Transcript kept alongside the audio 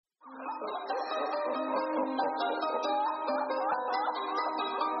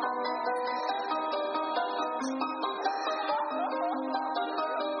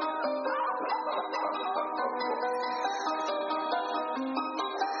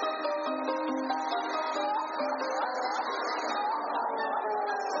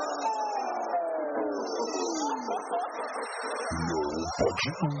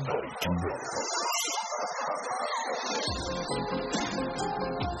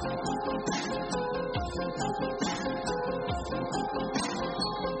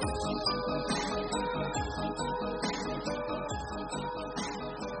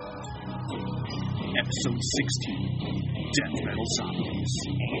Episode 16, Death Metal Zombies.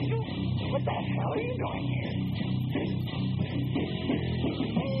 Angel? What the hell are you doing here?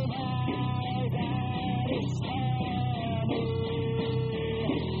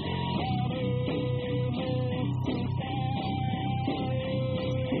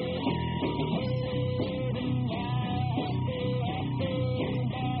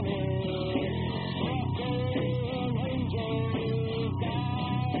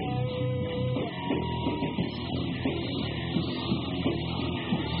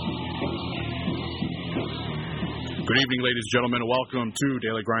 Good evening, ladies and gentlemen, and welcome to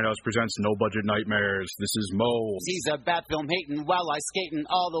Daily Grindhouse Presents No Budget Nightmares. This is Mo. He's a bat film hating while I skating,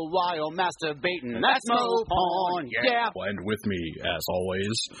 all the while masturbating. That's Mo Porn, yeah. And with me, as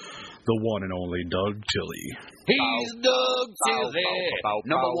always, the one and only Doug Tilley. He's Doug Tilley,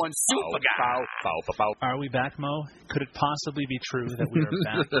 number one super guy. Are we back, Mo? Could it possibly be true that we are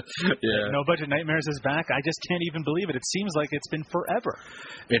back? Yeah. No Budget Nightmares is back? I just can't even believe it. It seems like it's been forever.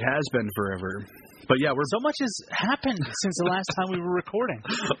 It has been forever. But yeah, so much has happened since the last time we were recording.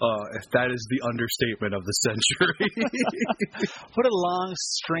 That is the understatement of the century. What a long,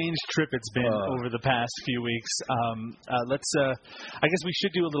 strange trip it's been over the past few weeks. I guess we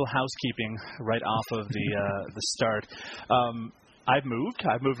should do a little housekeeping right off of the start. I've moved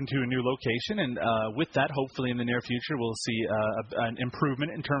into a new location, and with that, hopefully in the near future, we'll see an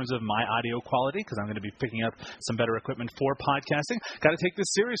improvement in terms of my audio quality, because I'm going to be picking up some better equipment for podcasting. Got to take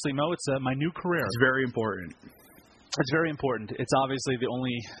this seriously, Mo. It's my new career. It's very important. It's very important. It's obviously the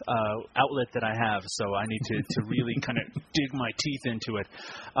only outlet that I have, so I need to really kind of dig my teeth into it.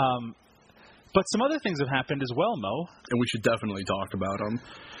 But some other things have happened as well, Mo. And we should definitely talk about them.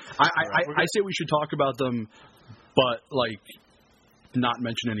 I say we should talk about them, but, not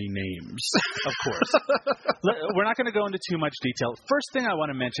mention any names. Of course. We're not going to go into too much detail. First thing I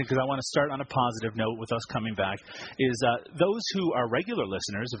want to mention, because I want to start on a positive note with us coming back, is those who are regular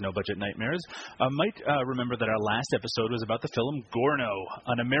listeners of No Budget Nightmares might remember that our last episode was about the film Gorno,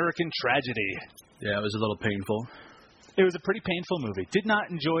 an American tragedy. Yeah, it was a little painful. It was a pretty painful movie. Did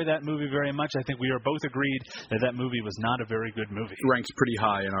not enjoy that movie very much. I think we are both agreed that movie was not a very good movie. Ranks pretty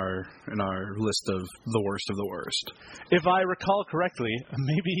high in our list of the worst of the worst. If I recall correctly,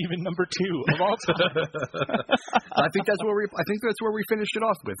 maybe even number 2 of all time. I think that's where we finished it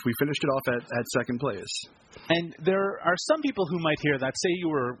off with. We finished it off at second place. And there are some people who might hear that, say you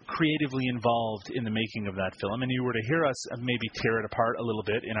were creatively involved in the making of that film, and you were to hear us maybe tear it apart a little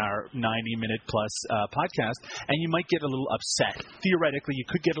bit in our 90-minute plus podcast, and you might get a little upset. Theoretically, you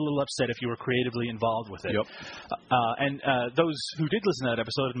could get a little upset if you were creatively involved with it. Yep. And those who did listen to that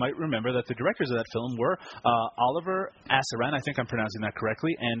episode might remember that the directors of that film were Oliver Asaran, I think I'm pronouncing that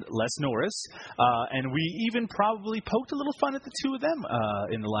correctly, and Les Norris. And we even probably poked a little fun at the two of them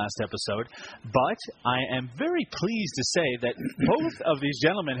in the last episode. But I am very pleased to say that both of these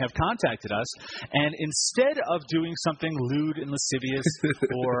gentlemen have contacted us, and instead of doing something lewd and lascivious,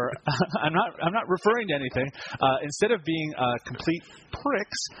 or I'm not referring to anything, instead of being complete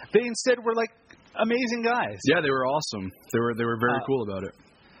pricks, they instead were amazing guys. Yeah, they were awesome. They were very cool about it.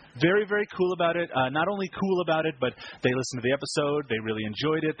 Very, very cool about it. Not only cool about it, but they listened to the episode. They really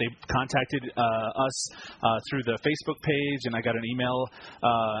enjoyed it. They contacted us through the Facebook page, and I got an email.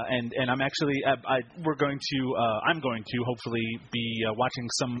 And I'm actually I'm going to hopefully be watching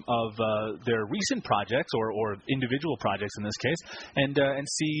some of their recent projects or individual projects in this case, and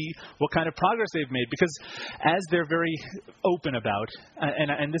see what kind of progress they've made. Because as they're very open about,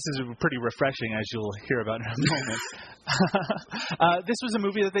 and this is pretty refreshing, as you'll hear about in a moment. This was a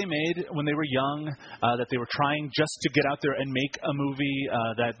movie that they made when they were young, that they were trying just to get out there and make a movie,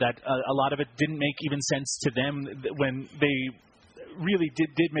 that a lot of it didn't make even sense to them when they really did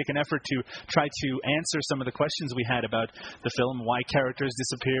make an effort to try to answer some of the questions we had about the film, why characters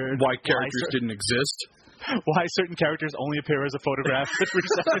disappeared, why characters didn't exist. Why certain characters only appear as a photograph for 3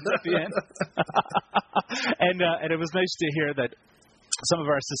 seconds at the end. And it was nice to hear that some of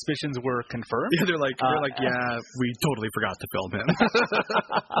our suspicions were confirmed. Yeah, they're like, yeah, we totally forgot to film him.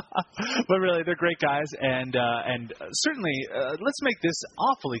 But really, they're great guys, and certainly, let's make this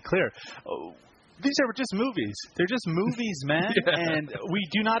awfully clear. These are just movies. They're just movies, man, and we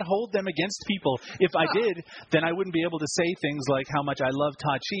do not hold them against people. If I did, then I wouldn't be able to say things like how much I love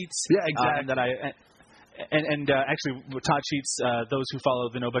Todd Sheets. Yeah, exactly. Actually, Todd Sheets, those who follow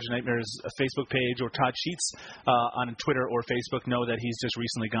the No Budget Nightmares Facebook page or Todd Sheets on Twitter or Facebook know that he's just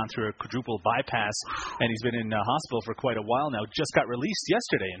recently gone through a quadruple bypass, and he's been in hospital for quite a while now. Just got released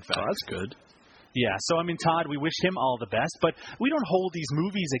yesterday, in fact. Oh, that's good. Yeah, so I mean, Todd, we wish him all the best, but we don't hold these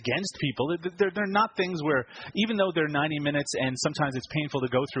movies against people. They're not things where, even though they're 90 minutes and sometimes it's painful to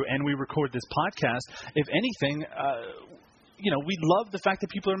go through, and we record this podcast, if anything, we love the fact that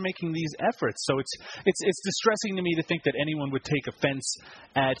people are making these efforts. So it's distressing to me to think that anyone would take offense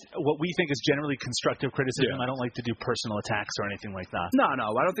at what we think is generally constructive criticism. Yeah. I don't like to do personal attacks or anything like that. No,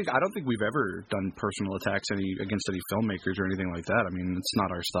 I don't think we've ever done personal attacks against any filmmakers or anything like that. I mean, it's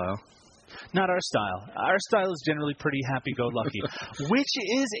not our style. Not our style. Our style is generally pretty happy-go-lucky, which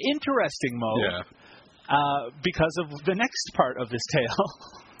is interesting, Mo. Yeah. Because of the next part of this tale.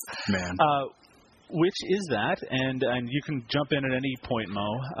 Man. Which is that, and you can jump in at any point, Mo.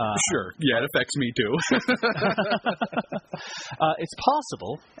 Sure. Yeah, it affects me too. It's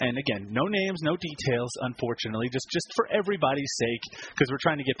possible, and again, no names, no details, unfortunately, just for everybody's sake, because we're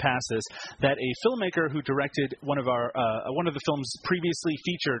trying to get past this, that a filmmaker who directed one of the films previously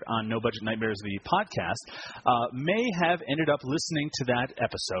featured on No Budget Nightmares, the podcast, may have ended up listening to that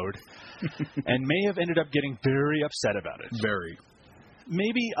episode and may have ended up getting very upset about it. Very.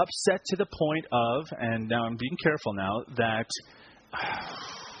 Maybe upset to the point of, and now I'm being careful now, that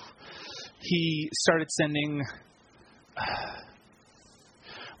he started sending...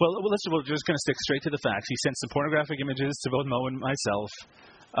 We're just going to stick straight to the facts. He sent some pornographic images to both Mo and myself,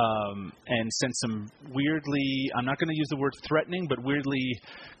 and sent some weirdly, I'm not going to use the word threatening, but weirdly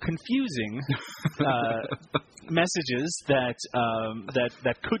confusing messages that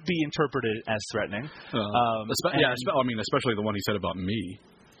could be interpreted as threatening. Especially the one he said about me.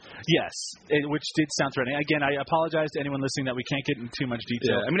 Yes, which did sound threatening. Again, I apologize to anyone listening that we can't get into too much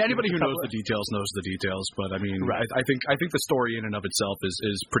detail. Yeah, I mean, anybody who knows the details knows the details, but I mean, right. I think the story in and of itself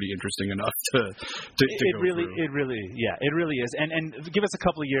is pretty interesting enough to it go really through. It really is. And give us a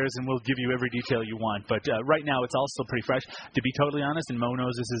couple of years and we'll give you every detail you want. But right now it's all still pretty fresh. To be totally honest, and Mo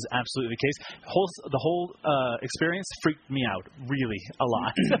knows this is absolutely the case. The whole experience freaked me out really a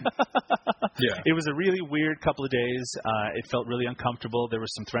lot. Yeah, it was a really weird couple of days. It felt really uncomfortable. There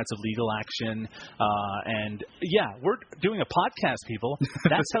were some threats of legal action, and we're doing a podcast, people.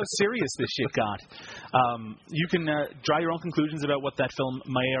 That's how serious this shit got. You can draw your own conclusions about what that film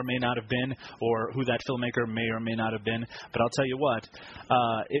may or may not have been, or who that filmmaker may or may not have been, but I'll tell you what,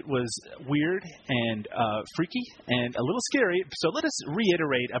 it was weird and freaky and a little scary. So let us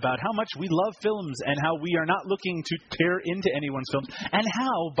reiterate about how much we love films and how we are not looking to tear into anyone's films, and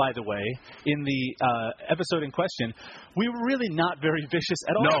how, by the way, in the episode in question, we were really not very vicious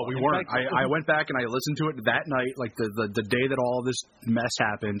at all. No, we weren't. I went back and I listened to it that night, like the day that all this mess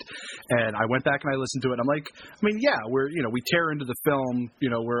happened, and I went back and I listened to it. And I'm like, I mean, yeah, we tear into the film.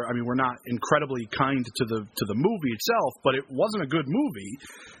 We're not incredibly kind to the movie itself, but it wasn't a good movie.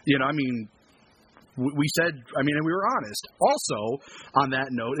 We said, and we were honest. Also, on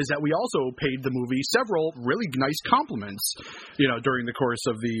that note, is that we also paid the movie several really nice compliments, during the course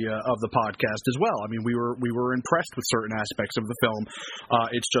of the podcast as well. I mean, we were impressed with certain aspects of the film.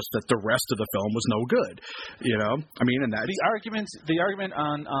 It's just that the rest of the film was no good, and that the argument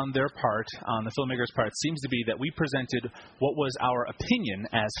on their part, on the filmmaker's part, seems to be that we presented what was our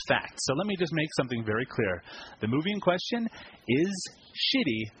opinion as fact. So let me just make something very clear: the movie in question is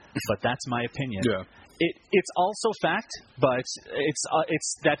shitty, but that's my opinion. Yeah. It's also fact, but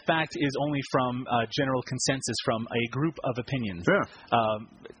it's that fact is only from general consensus from a group of opinions. Yeah.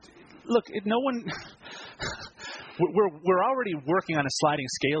 Look, no one. We're already working on a sliding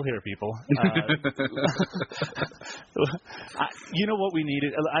scale here, people. You know what we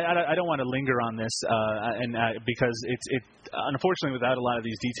needed? I don't want to linger on this, because it unfortunately, without a lot of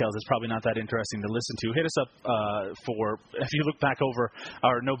these details, it's probably not that interesting to listen to. Hit us up if you look back over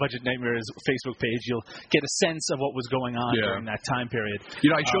our No Budget Nightmares Facebook page, you'll get a sense of what was going on during that time period.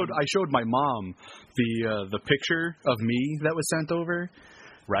 I showed my mom the picture of me that was sent over,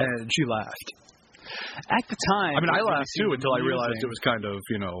 right, and she laughed. At the time, I laughed too until I realized it was kind of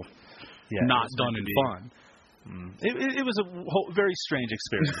not done in fun. It was a very strange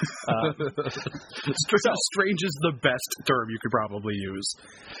experience. Strange is the best term you could probably use.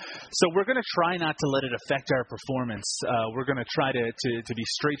 So we're going to try not to let it affect our performance. We're going to try to be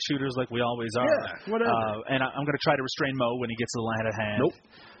straight shooters like we always are. Yeah, whatever. And I'm going to try to restrain Mo when he gets a line at hand. Nope.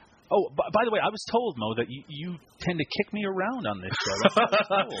 Oh, by the way, I was told, Mo, that you tend to kick me around on this show. That's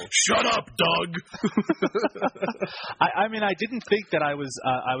what I was told. Shut up, Doug. I mean, I didn't think that I was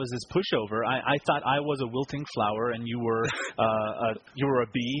this pushover. I thought I was a wilting flower, and you were a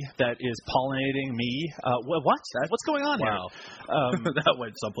bee that is pollinating me. What? What's going on Wow. here? That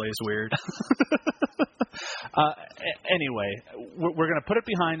went someplace weird. Anyway, we're going to put it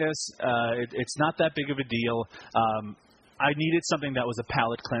behind us. It's not that big of a deal. I needed something that was a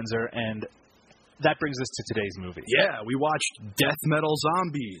palate cleanser, and that brings us to today's movie. Yeah, we watched Death Metal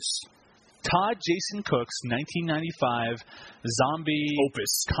Zombies. Todd Jason Cook's 1995 zombie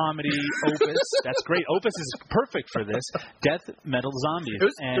Opus. comedy opus. That's great. Opus is perfect for this. Death Metal Zombies.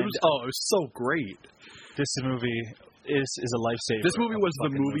 It was so great. This movie is a lifesaver. This movie was the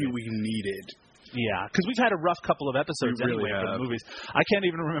movie we needed. Yeah, because we've had a rough couple of episodes We really anyway for have. the movies. I can't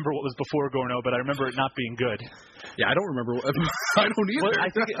even remember what was before Gorno, but I remember it not being good. Yeah, I don't remember. I don't either. Well,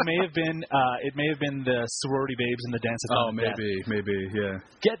 I think it may have been the sorority babes and the dance-a-thon. Oh, maybe, yeah.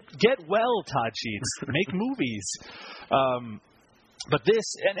 Get well, Todd Sheets. Make movies. But this,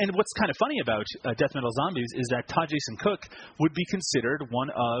 and what's kind of funny about Death Metal Zombies is that Todd Jason Cook would be considered one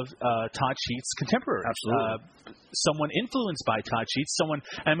of Todd Sheets' contemporaries. Absolutely. Someone influenced by Todd Sheets.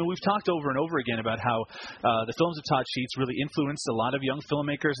 We've talked over and over again about how the films of Todd Sheets really influenced a lot of young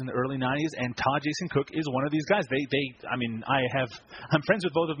filmmakers in the early 90s, and Todd Jason Cook is one of these guys. I'm friends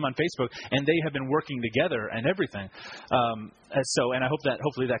with both of them on Facebook, and they have been working together and everything. And I hope that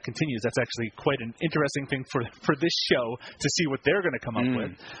hopefully that continues. That's actually quite an interesting thing for this show to see what they're going to come up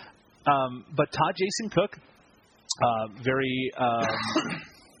with. But Todd Jason Cook, very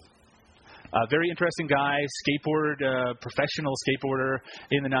interesting guy, professional skateboarder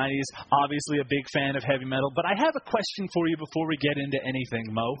in the 90s, obviously a big fan of heavy metal. But I have a question for you before we get into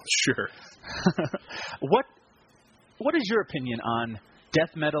anything, Mo. Sure. What is your opinion on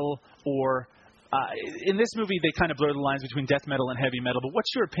death metal or... in this movie, they kind of blur the lines between death metal and heavy metal. But what's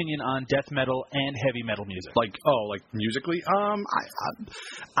your opinion on death metal and heavy metal music? Like musically? You're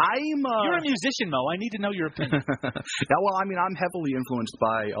a musician, Mo. I need to know your opinion. Yeah, well, I mean, I'm heavily influenced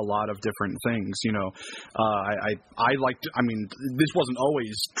by a lot of different things. You know, I like. I mean, this wasn't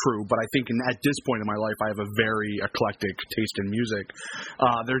always true, but I think at this point in my life, I have a very eclectic taste in music.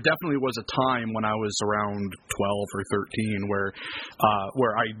 There definitely was a time when I was around 12 or 13 where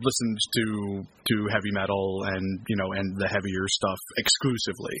I listened to heavy metal and the heavier stuff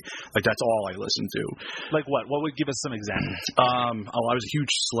exclusively. Like that's all I listened to. Like what? What would give us some examples? I was a huge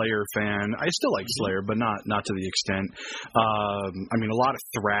Slayer fan. I still like Slayer, but not to the extent. I mean, a lot of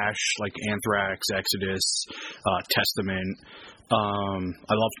thrash like Anthrax, Exodus, Testament.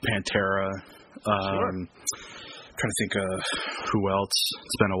 I loved Pantera. Sure. Trying to think of who else.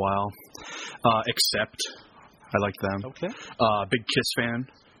 It's been a while. Except I like them. Okay. Big Kiss fan.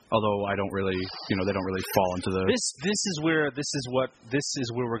 Although I don't really, they don't really fall into the. This is where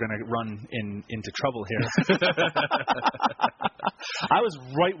we're going to run into trouble here. I was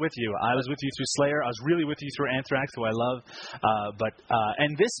right with you. I was with you through Slayer. I was really with you through Anthrax, who I love.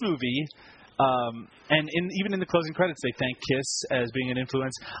 And this movie. Even in the closing credits, they thank Kiss as being an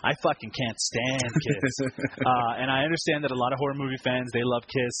influence. I fucking can't stand Kiss. And I understand that a lot of horror movie fans, they love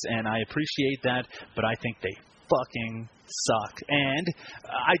Kiss, and I appreciate that, but I think they fucking suck. And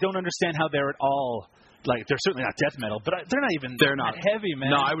I don't understand how they're at all... Like, they're certainly not death metal, but they're not heavy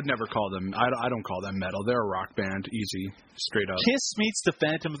metal. No, I would never call them. I don't call them metal. They're a rock band, easy, straight up. Kiss meets the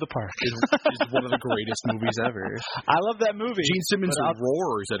Phantom of the Park. It's one of the greatest movies ever. I love that movie. Gene Simmons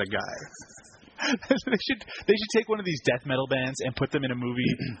roars at a guy. They should take one of these death metal bands and put them in a movie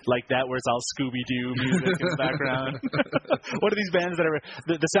like that where it's all Scooby-Doo music in the background. One of these bands that are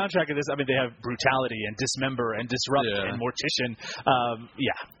the soundtrack of this. I mean, they have Brutality and Dismember and Disrupt and Mortician.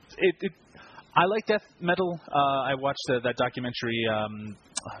 I like death metal. I watched that documentary. I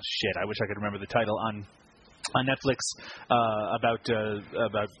wish I could remember the title on Netflix about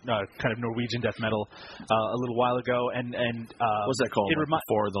kind of Norwegian death metal a little while ago. And what's that called?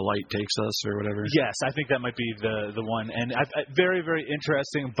 Before the Light Takes Us or whatever. Yes, I think that might be the one. And very, very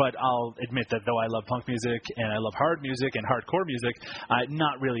interesting. But I'll admit that though I love punk music and I love hard music and hardcore music, I'm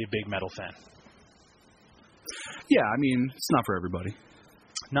not really a big metal fan. Yeah, I mean it's not for everybody.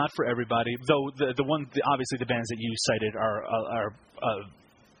 Not for everybody, though. Obviously the bands that you cited are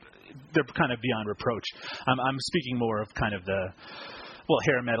they're kind of beyond reproach. I'm speaking more of kind of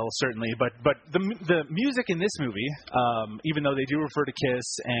hair metal certainly, but the music in this movie, even though they do refer to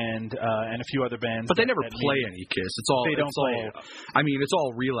Kiss and a few other bands, but they never play any Kiss. It's all they don't play. I mean, it's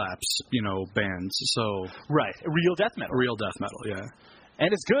all Relapse, bands. So right, real death metal, yeah.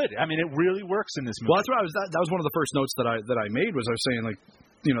 And it's good. I mean, it really works in this movie. Well, that's what that was one of the first notes that I made was I was saying like.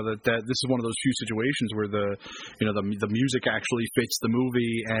 that this is one of those few situations where the music actually fits the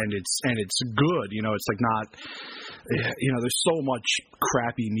movie and it's good. It's like not. There's so much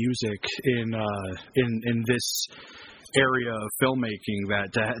crappy music in this area of filmmaking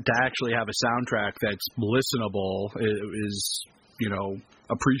that to actually have a soundtrack that's listenable is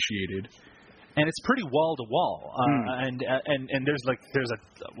appreciated. And it's pretty wall to wall, and there's a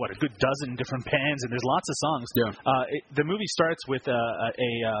good dozen different bands, and there's lots of songs. Yeah. The movie starts with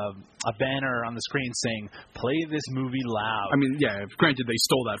a banner on the screen saying, "Play this movie loud." I mean, yeah. Granted, they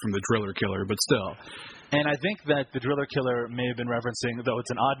stole that from the Driller Killer, but still. And I think that the Driller Killer may have been referencing, though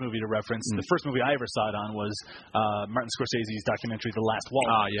it's an odd movie to reference. The first movie I ever saw it on was Martin Scorsese's documentary, The Last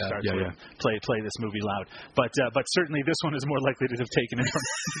Waltz. Play this movie loud. But certainly this one is more likely to have taken it from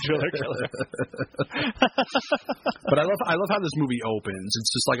the Driller Killer. But I love how this movie opens.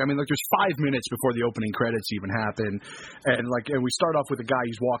 It's just there's 5 minutes before the opening credits even happen, and we start off with a guy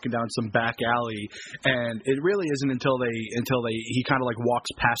who's walking down some back alley, and it really isn't until he kind of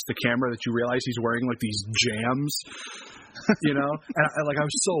walks past the camera that you realize he's wearing these jams, and I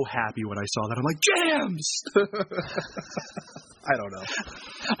was so happy when I saw that. I'm like, jams. I don't know.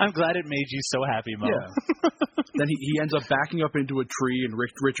 I'm glad it made you so happy, Mo. Yeah. Then he ends up backing up into a tree, and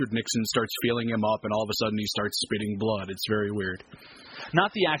Richard Nixon starts feeling him up, and all of a sudden he starts spitting blood. It's very weird.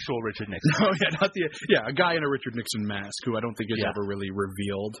 Not the actual Richard Nixon. No, yeah, a guy in a Richard Nixon mask who I don't think is ever really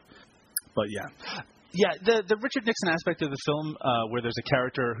revealed. But yeah. Yeah, the Richard Nixon aspect of the film, where there's a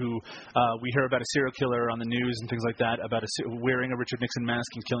character who we hear about a serial killer on the news and things like that, about wearing a Richard Nixon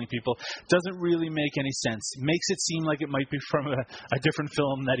mask and killing people, doesn't really make any sense. Makes it seem like it might be from a different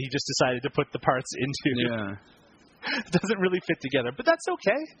film that he just decided to put the parts into. Yeah. Doesn't really fit together, but that's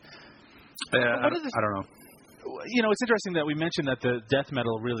okay. I don't know. It's interesting that we mentioned that the death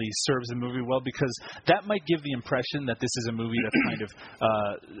metal really serves the movie well, because that might give the impression that this is a movie that's kind of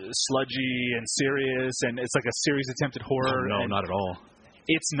sludgy and serious, and it's like a serious attempt at horror. No, not at all.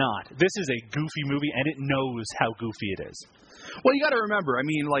 It's not. This is a goofy movie, and it knows how goofy it is. Well, you got to remember, I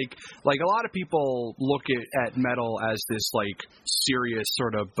mean, like a lot of people look at metal as this serious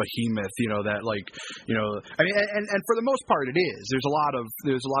sort of behemoth, that I mean, and for the most part it is. There's a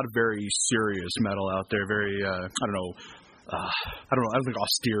lot of very serious metal out there, very I don't know, I don't think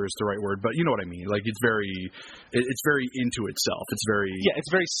austere is the right word, but you know what I mean. It's very into itself. It's very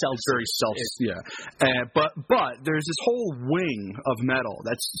But there's this whole wing of metal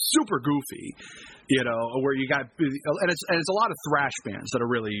that's super goofy, where you got and it's a lot of thrash bands that are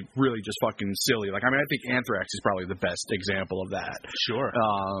really just fucking silly. I think Anthrax is probably the best example of that. Sure.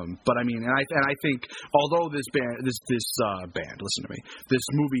 But I mean, and I think although this band, listen to me, this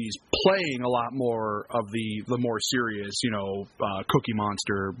movie is playing a lot more of the more serious, Cookie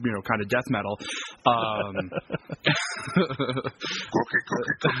Monster, kind of death metal. Cookie.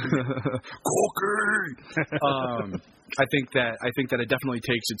 I think that it definitely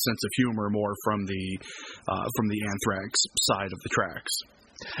takes its sense of humor more from the Anthrax side of the tracks.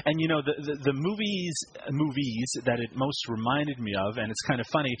 And the movies that it most reminded me of, and it's kind of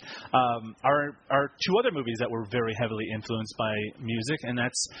funny, are two other movies that were very heavily influenced by music, and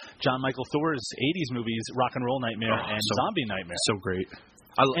that's John Michael Thor's 80s movies, Rock and Roll Nightmare and Zombie Nightmare. So great.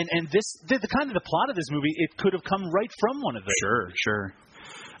 And the kind of the plot of this movie, it could have come right from one of those. Sure.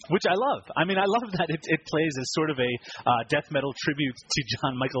 Which I love. I mean, I love that it plays as sort of a death metal tribute to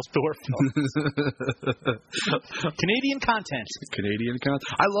John Michael Thor films. Canadian content.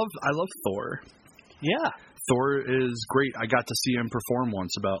 I love Thor. Yeah. Thor is great. I got to see him perform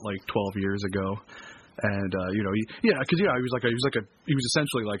once about 12 years ago. And he was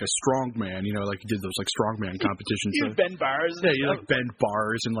essentially like a strongman, he did those strongman competitions. You'd bend bars. Yeah, he'd bend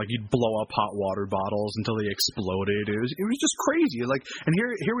bars and he'd blow up hot water bottles until they exploded. It was just crazy. And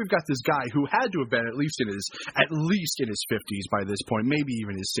here we've got this guy who had to have been at least in his 50s by this point, maybe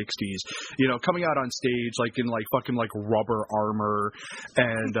even his 60s. Coming out on stage in fucking rubber armor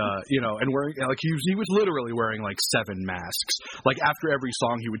and and wearing he was literally wearing 7 masks. After every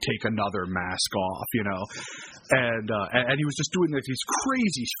song he would take another mask off. And he was just doing these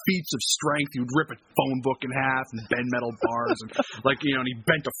crazy feats of strength. He would rip a phone book in half and bend metal bars, and and he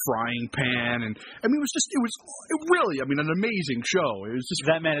bent a frying pan. And I mean, it was really an amazing show. It was just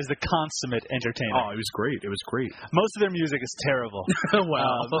that man is the consummate entertainer. Oh, it was great. Most of their music is terrible.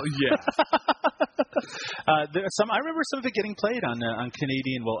 Well, yeah. I remember some of it getting played on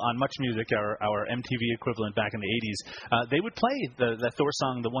Canadian, on Much Music, our MTV equivalent back in the 80s. They would play the Thor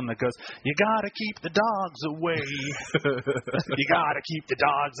song, the one that goes, "You gotta keep the dogs away, you gotta keep the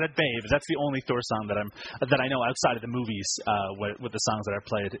dogs at bay." But that's the only Thor song that I know outside of the movies with the songs that are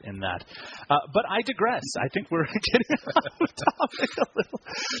played in that. But I digress. I think we're getting off topic a little.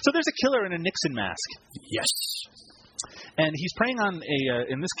 So there's a killer in a Nixon mask. Yes. And he's preying on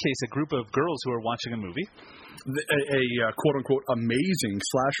in this case, a group of girls who are watching a movie. A quote-unquote amazing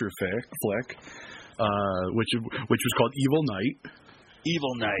slasher flick, which was called Evil Night.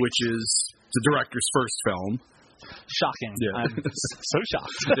 Evil Night. Which is the director's first film. Shocking. Yeah. I'm so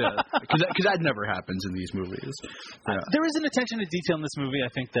shocked. Because that never happens in these movies. Yeah. There is an attention to detail in this movie, I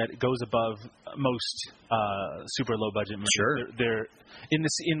think, that goes above most super low-budget movies. Sure. They're in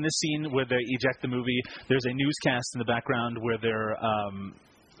this scene where they eject the movie, there's a newscast in the background where they're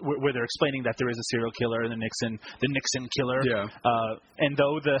explaining that there is a serial killer, the Nixon killer. Yeah. And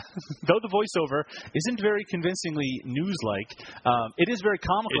though the voiceover isn't very convincingly news-like, it is very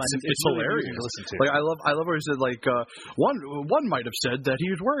comical. It's really hilarious to listen to. Like I love where he said one might have said that he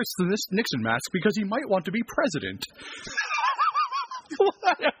was wearing this Nixon mask because he might want to be president.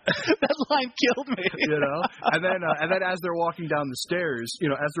 That line killed me. And then as they're walking down the stairs, to,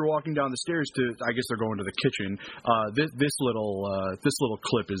 I guess they're going to the kitchen. This little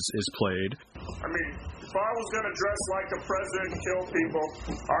clip is played. I mean, if I was going to dress like a president and kill people,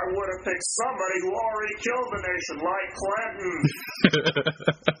 I would have picked somebody who already killed the nation, like Clinton.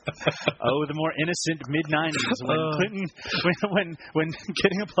 Oh, the more innocent mid-90s when Clinton, when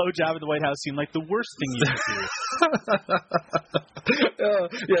getting a blowjob at the White House seemed like the worst thing you could do.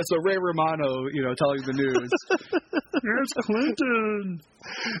 So Ray Romano, telling the news. Here's Clinton.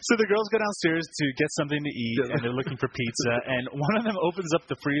 So the girls go downstairs to get something to eat, and they're looking for pizza, and one of them opens up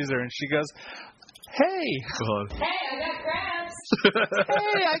the freezer, and she goes, "Hey, Hey, I got crabs."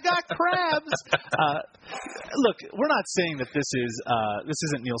 Hey, I got crabs. Look, we're not saying that this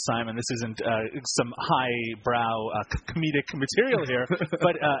isn't Neil Simon. This isn't some highbrow comedic material here.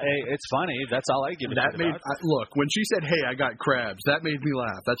 But it's funny. That's all I give it. Look, when she said, "Hey, I got crabs," that made me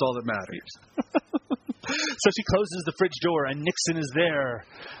laugh. That's all that matters. So she closes the fridge door, and Nixon is there,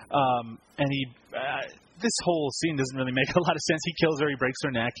 and he. This whole scene doesn't really make a lot of sense. He kills her, he breaks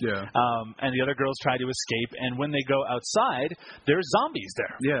her neck, and the other girls try to escape. And when they go outside, there's zombies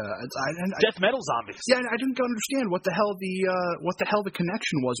there. Yeah, death metal zombies. Yeah, I didn't understand what the hell the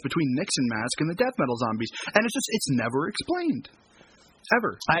connection was between Nixon mask and the death metal zombies, and it's never explained.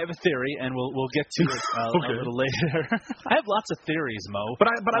 Ever. I have a theory, and we'll get to it a little later. I have lots of theories, Mo. But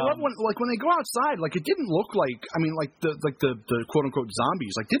I love when they go outside, it didn't look like the quote unquote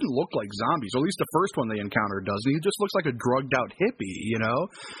zombies didn't look like zombies. Or at least the first one they encountered does. He just looks like a drugged out hippie,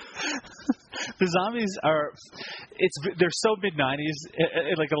 The zombies they're so mid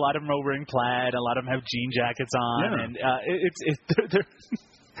 '90s. Like a lot of them are wearing plaid, a lot of them have jean jackets on, and they're.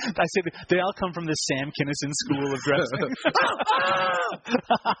 I say they all come from the Sam Kinison school of dressing.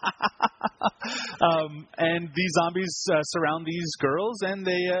 And these zombies surround these girls, and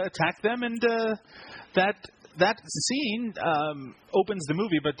they attack them, and that scene opens the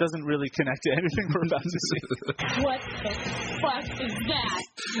movie, but doesn't really connect to anything we're about to see. What the fuck is that?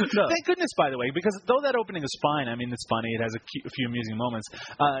 No. Thank goodness, by the way, because though that opening is fine, I mean, it's funny, it has a few amusing moments,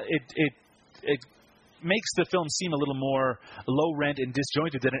 it makes the film seem a little more low rent and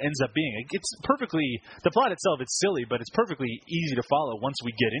disjointed than it ends up being. It's perfectly, the plot itself, it's silly, but it's perfectly easy to follow once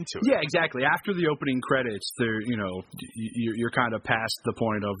we get into it. Yeah, exactly. After the opening credits, you're kind of past the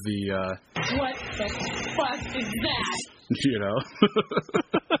point of the. What the fuck is that?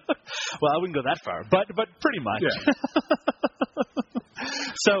 Well, I wouldn't go that far, but pretty much. Yeah.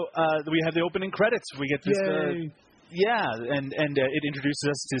 So we have the opening credits. We get this. Yay. And it introduces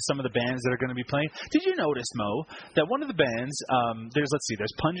us to some of the bands that are going to be playing. Did you notice, Mo, that one of the bands, there's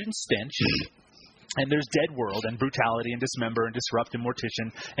Pungent Stench, and there's Dead World, and Brutality, and Dismember, and Disrupt, and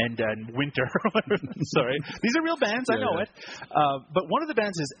Mortician, and Winter. Sorry. These are real bands, I know it. But one of the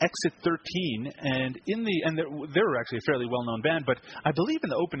bands is Exit 13, and they're actually a fairly well-known band, but I believe in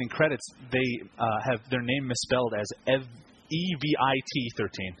the opening credits they have their name misspelled as EVIT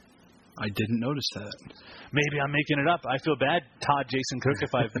 13. I didn't notice that. Maybe I'm making it up. I feel bad, Todd Jason Cook,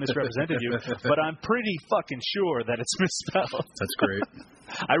 if I've misrepresented you, but I'm pretty fucking sure that it's misspelled. That's great.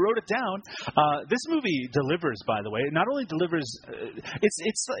 I wrote it down. This movie delivers, by the way. It not only delivers, it's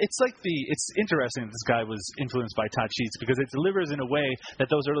interesting that this guy was influenced by Todd Sheets, because it delivers in a way that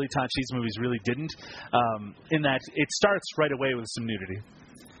those early Todd Sheets movies really didn't. In that it starts right away with some nudity.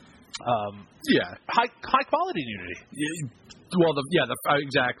 High quality nudity. Well,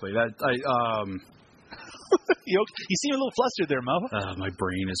 exactly. That You seem a little flustered there, Mo. my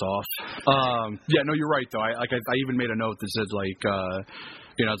brain is off. Yeah, no, you're right though. I even made a note that said like.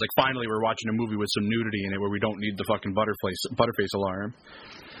 It's like finally we're watching a movie with some nudity in it where we don't need the fucking Butterface alarm.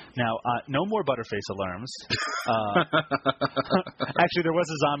 Now, no more Butterface alarms. Actually, there was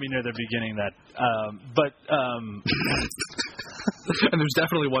a zombie near the beginning that, and there's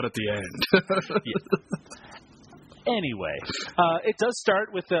definitely one at the end. Anyway, it does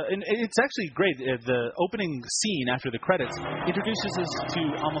start with and it's actually great. The opening scene after the credits introduces us to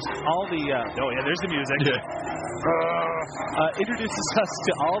almost all the. There's the music. Yeah. Introduces us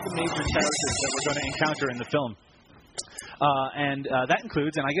to all the major characters that we're going to encounter in the film. And that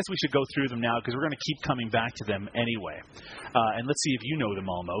includes, and I guess we should go through them now because we're going to keep coming back to them anyway. And let's see if you know them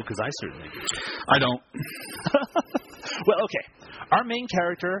all, Mo, because I certainly do. I don't. Well, okay. Our main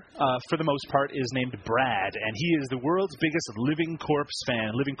character, for the most part, is named Brad, and he is the world's biggest Living Corpse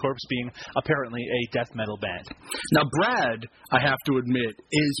fan, Living Corpse being apparently a death metal band. Now, Brad, I have to admit,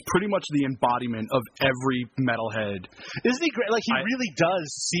 is pretty much the embodiment of every metalhead. Isn't he great? Like, he really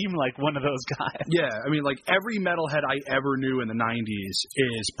does seem like one of those guys. Yeah, I mean, like, every metalhead I ever knew in the 90s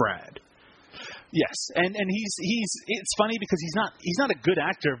is Brad. Yes, and it's funny because he's not a good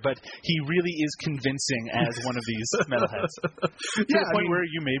actor, but he really is convincing as one of these metalheads. To the point where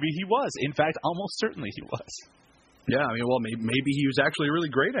maybe he was. In fact, almost certainly he was. Yeah, I mean, well, maybe he was actually a really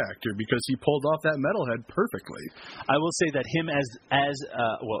great actor because he pulled off that metalhead perfectly. I will say that him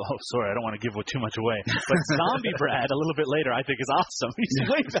sorry, I don't want to give too much away, but Zombie Brad a little bit later I think is awesome. He's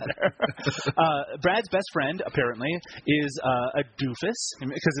way better. Brad's best friend, apparently, is a doofus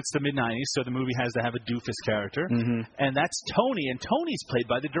because it's the mid-'90s, so the movie has to have a doofus character, and that's Tony, and Tony's played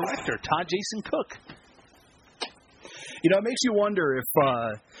by the director, Todd Jason Cook. It makes you wonder if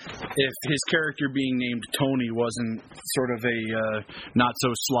his character being named Tony wasn't sort of a not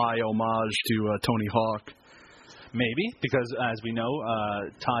so sly homage to Tony Hawk. Maybe, because as we know,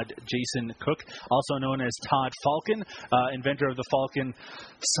 Todd Jason Cook, also known as Todd Falcon, inventor of the Falcon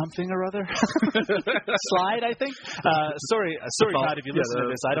something or other. Slide, I think. Sorry, Todd, if you listen to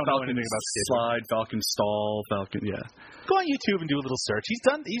this, I don't know anything about skateboarding. Slide, Falcon stall, Falcon, yeah. Go on YouTube and do a little search. He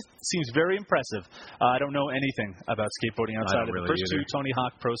seems very impressive. I don't know anything about skateboarding outside of the first two Tony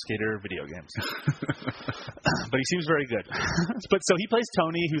Hawk Pro Skater video games. But he seems very good. But so he plays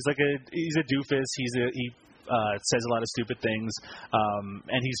Tony, who's he's a doofus. He says a lot of stupid things,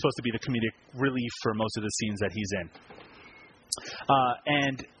 and he's supposed to be the comedic relief for most of the scenes that he's in.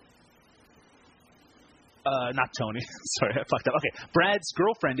 Not Tony. Sorry, I fucked up. Okay, Brad's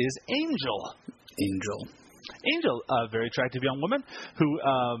girlfriend is Angel. Angel, a very attractive young woman who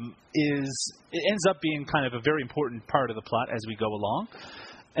ends up being kind of a very important part of the plot as we go along.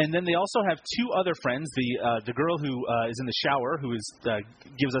 And then they also have two other friends. The girl who is in the shower, who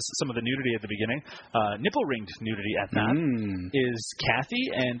gives us some of the nudity at the beginning, nipple-ringed nudity at that, is Kathy,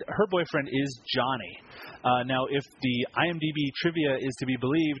 and her boyfriend is Johnny. Now, if the IMDb trivia is to be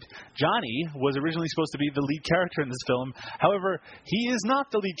believed, Johnny was originally supposed to be the lead character in this film. However, he is not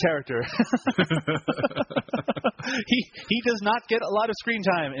the lead character. He does not get a lot of screen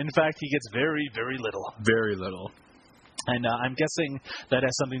time. In fact, he gets very, very little. Very little. And I'm guessing that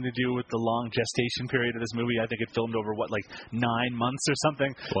has something to do with the long gestation period of this movie. I think it filmed over, 9 months or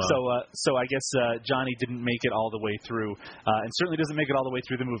something. Wow. So I guess Johnny didn't make it all the way through, and certainly doesn't make it all the way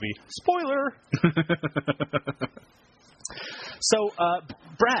through the movie. Spoiler! So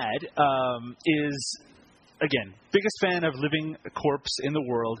Brad is, again, biggest fan of Living Corpse in the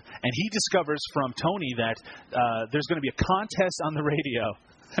world, and he discovers from Tony that there's going to be a contest on the radio.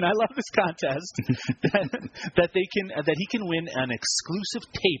 And I love this contest that he can win an exclusive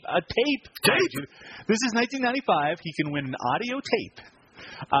tape. A tape. This is 1995. He can win an audio tape,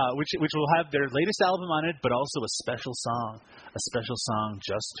 which will have their latest album on it, but also a special song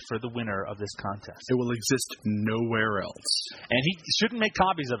just for the winner of this contest. It will exist nowhere else, and he shouldn't make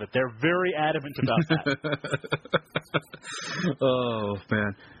copies of it. They're very adamant about that. Oh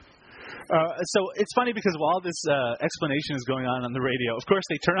man. So it's funny because while this explanation is going on the radio, of course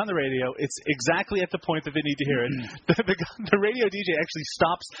they turn on the radio. It's exactly at the point that they need to hear it. The radio DJ actually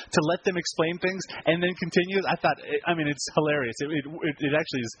stops to let them explain things and then continues. I thought, it's hilarious. It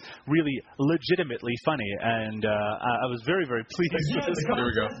actually is really legitimately funny, and I was very, very pleased with this. Here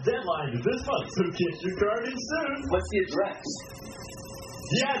we go. Deadline is this month, so get your card in soon. What's the address?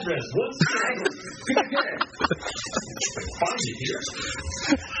 The address. What's the address? Find it here.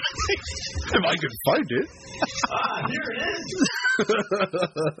 If I can find it. Here it is.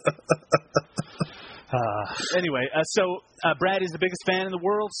 Anyway, so Brad is the biggest fan in the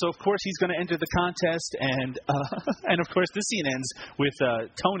world, so of course he's going to enter the contest, and of course this scene ends with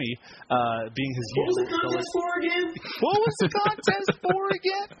Tony being his What was the contest for again? What was the contest for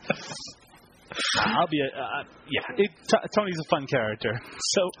again? I'll be Tony's a fun character.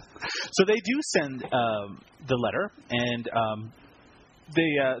 So they do send the letter, and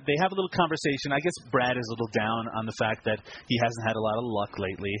they have a little conversation. I guess Brad is a little down on the fact that he hasn't had a lot of luck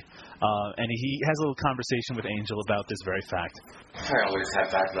lately, and he has a little conversation with Angel about this very fact. I always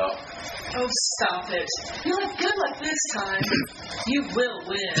have bad luck. Oh, stop it. You'll have good luck this time. You will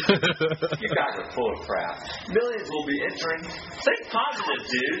win. You guys are full of crap. Millions will be entering. Think positive,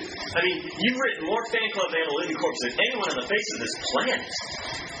 dude. I mean, you've written more fan club Anna Living Corpse than anyone on the face of this planet.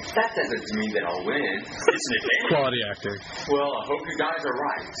 That doesn't mean that I'll win. It's an advantage. Quality acting. Well, I hope you guys are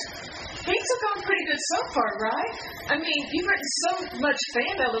right. Things have gone pretty good so far, right? I mean, you've written so much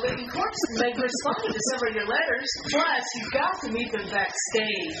fan mail to Living Corpse, and they've responded to some of your letters. Plus, you've got to meet them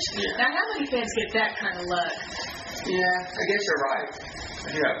backstage. Yeah. Now, how many fans get that kind of luck? Yeah, I guess you're right. I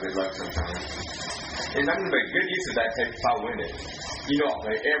do have good luck sometimes. And I'm going to make good use of that tape if I win it. You know I'll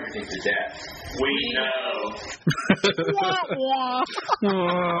play everything to death. We know.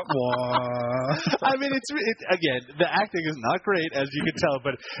 I mean, again, the acting is not great, as you can tell,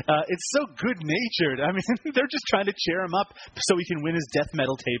 but it's so good-natured. I mean, they're just trying to cheer him up so he can win his death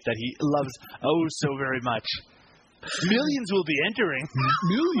metal tape that he loves oh so very much. Millions will be entering.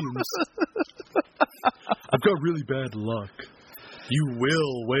 Millions. I've got really bad luck. You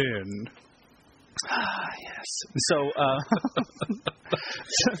will win. Yes. So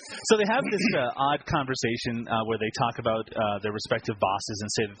they have this odd conversation where they talk about their respective bosses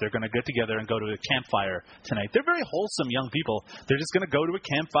and say that they're going to get together and go to a campfire tonight. They're very wholesome young people. They're just going to go to a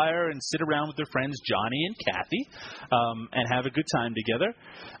campfire and sit around with their friends Johnny and Kathy and have a good time together.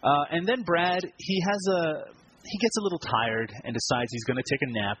 And then Brad, he gets a little tired and decides he's going to take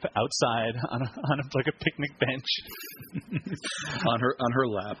a nap outside on like a picnic bench. on her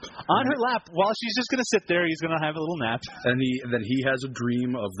lap. On her lap. While she's just going to sit there, he's going to have a little nap. And then he has a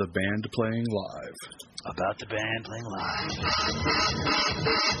dream of the band playing live. About the band playing live.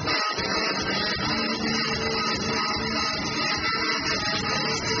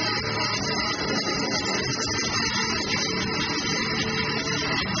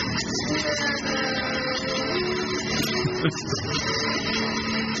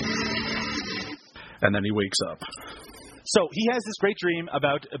 And then he wakes up. So he has this great dream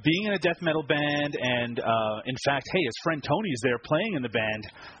about being in a death metal band, and in fact, hey, his friend Tony's there playing in the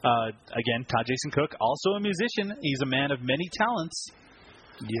band. Again, Todd Jason Cook, also a musician. He's a man of many talents.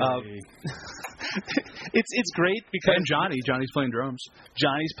 Yay. It's great because and Johnny's playing drums.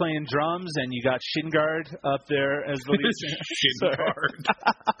 Johnny's playing drums, and you got Shingard up there as the lead singer. Shingard.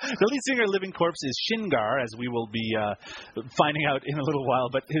 The lead singer of Living Corpse is Shingar, as we will be finding out in a little while.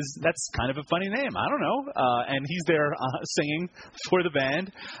 But that's kind of a funny name. I don't know. And he's there singing for the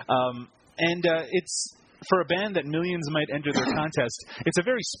band. And it's for a band that millions might enter their contest. It's a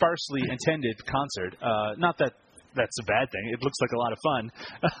very sparsely attended concert. Not that that's a bad thing. It looks like a lot of fun.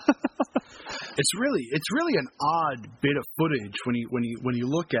 It's really an odd bit of footage when you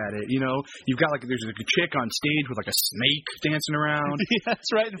look at it. You know, you've got there's a chick on stage with a snake dancing around. Yeah,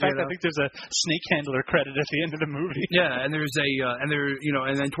 that's right. In fact, I think there's a snake handler credit at the end of the movie. Yeah, and there's and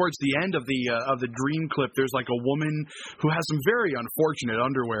then towards the end of the dream clip, there's a woman who has some very unfortunate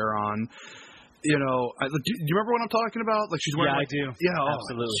underwear on. You know, do you remember what I'm talking about? She's wearing. Yeah, I do. Yeah,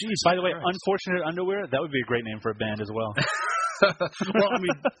 absolutely. Jesus By the way, Christ. Unfortunate Underwear, that would be a great name for a band as well. Well,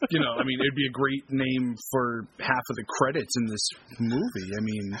 it'd be a great name for half of the credits in this movie. I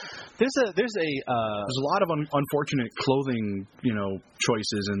mean, there's a lot of unfortunate clothing,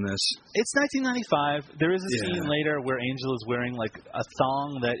 choices in this. It's 1995. There is a scene later where Angel is wearing a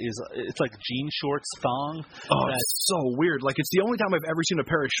thong it's like jean shorts thong. Oh, that's so weird. It's the only time I've ever seen a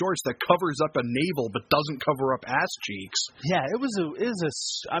pair of shorts that covers up a navel but doesn't cover up ass cheeks. Yeah, it was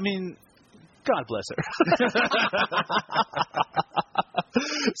I mean, God bless her.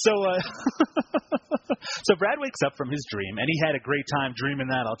 So Brad wakes up from his dream, and he had a great time dreaming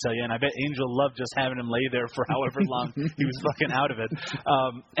that, I'll tell you. And I bet Angel loved just having him lay there for however long he was fucking out of it.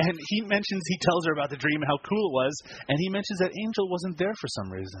 And he tells her about the dream and how cool it was, and he mentions that Angel wasn't there for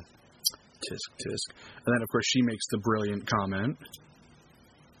some reason. Tisk, tisk. And then, of course, she makes the brilliant comment.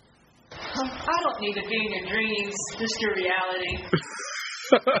 I don't need to be in your dreams, just your reality.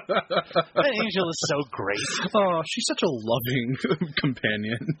 That Angel is so great. Oh, she's such a loving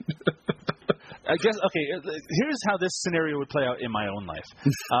companion. I guess, okay, here's how this scenario would play out in my own life.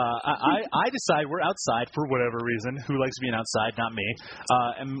 I decide we're outside for whatever reason. Who likes being outside? Not me.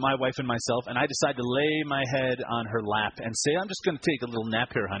 And my wife and myself. And I decide to lay my head on her lap and say, I'm just going to take a little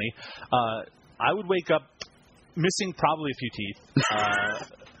nap here, honey. I would wake up missing probably a few teeth.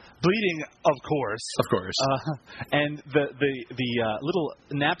 Bleeding, of course. Of course. And the little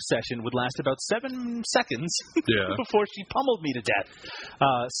nap session would last about 7 seconds before she pummeled me to death.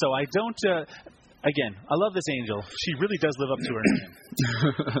 So I don't... Again, I love this angel. She really does live up to her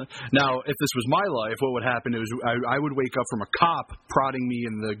name. Now, if this was my life, what would happen is I would wake up from a cop prodding me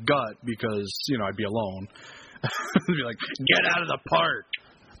in the gut because, I'd be alone. I'd be like, get out of the park.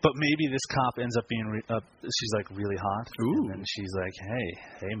 But maybe this cop ends up being, she's like really hot. Ooh. And then she's like,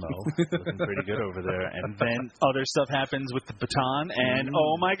 hey, Mo, looking pretty good over there. And then other stuff happens with the baton, and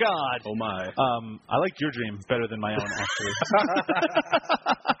oh my God. Oh my. I like your dream better than my own, actually.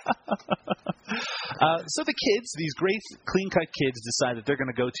 So the kids, these great clean-cut kids, decide that they're going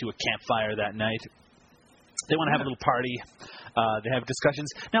to go to a campfire that night. They want to have a little party. They have discussions.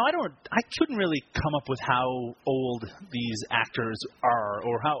 Now, I couldn't really come up with how old these actors are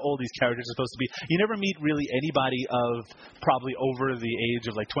or how old these characters are supposed to be. You never meet really anybody of probably over the age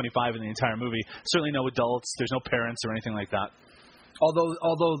of like 25 in the entire movie. Certainly no adults. There's no parents or anything like that.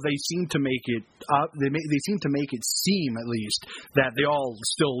 Although they seem to make it, they seem to make it seem at least that they all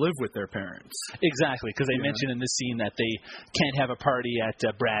still live with their parents. Exactly, because they mention in this scene that they can't have a party at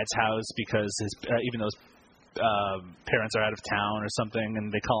Brad's house because even though his parents are out of town or something,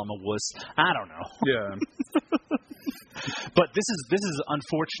 and they call him a wuss. I don't know. Yeah. But this is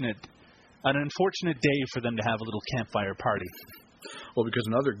unfortunate. An unfortunate day for them to have a little campfire party. Well, because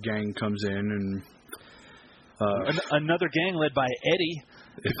another gang comes in and another gang led by Eddie,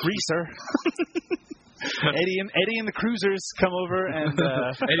 the greaser. Eddie and the Cruisers come over, and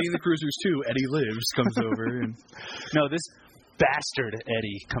Eddie and the Cruisers too. Eddie Lives comes over, and no, this bastard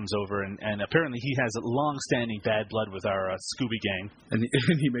Eddie comes over, and apparently he has a long-standing bad blood with our Scooby gang. And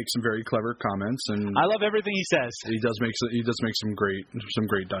he makes some very clever comments, and I love everything he says. He does make some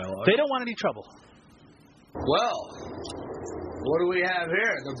great dialogue. They don't want any trouble. Well, what do we have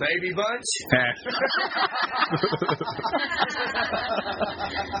here? The baby bunch?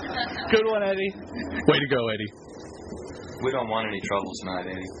 Good one, Eddie. Way to go, Eddie. We don't want any trouble tonight,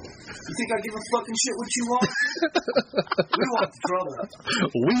 Eddie. You think I give a fucking shit what you want? We want the trouble.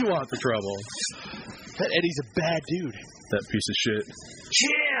 We want the trouble. That Eddie's a bad dude. That piece of shit.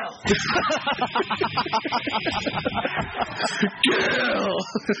 Chill! Kill!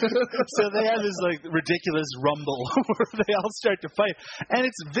 So they have this like ridiculous rumble where they all start to fight, and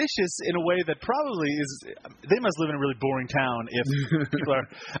it's vicious in a way that probably is. They must live in a really boring town if people are.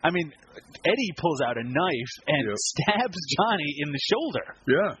 I mean, Eddie pulls out a knife and stabs Johnny in the shoulder.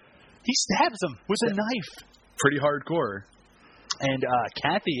 Yeah, he stabs him with a knife. Pretty hardcore. And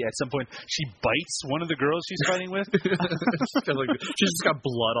Kathy, at some point, she bites one of the girls she's fighting with. She's just got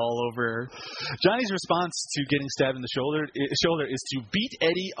blood all over her. Johnny's response to getting stabbed in the shoulder is to beat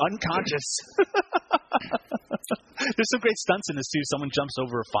Eddie unconscious. There's some great stunts in this, too. Someone jumps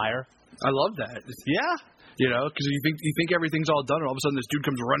over a fire. I love that. Yeah. Because you think everything's all done, and all of a sudden this dude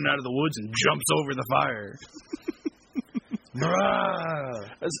comes running out of the woods and jumps over the fire.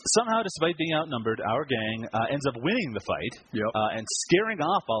 Somehow, despite being outnumbered, our gang ends up winning the fight and scaring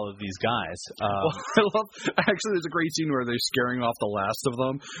off all of these guys. Actually, there's a great scene where they're scaring off the last of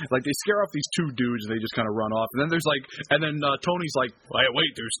them. Like, they scare off these two dudes, and they just kind of run off. And then Tony's like,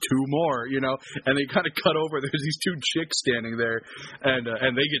 wait, there's two more, And they kind of cut over. There's these two chicks standing there, and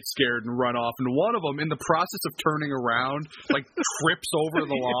they get scared and run off. And one of them, in the process of turning around, trips over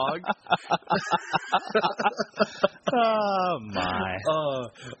the log. Oh, my.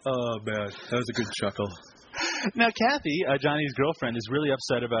 Oh, man. That was a good chuckle. Now, Kathy, Johnny's girlfriend, is really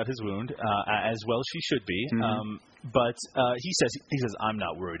upset about his wound, as well she should be. Mm-hmm. But he says, I'm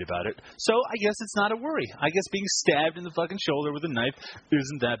not worried about it. So I guess it's not a worry. I guess being stabbed in the fucking shoulder with a knife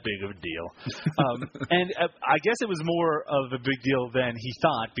isn't that big of a deal. And I guess it was more of a big deal than he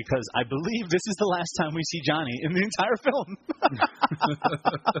thought, because I believe this is the last time we see Johnny in the entire film.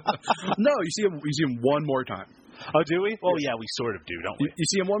 No, you see him one more time. Oh, do we? Well, yeah, we sort of do, don't we? You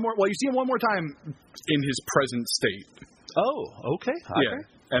see him one more. Well, you see him one more time in his present state. Oh, okay. Yeah,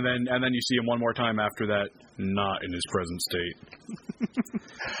 and then you see him one more time after that, not in his present state.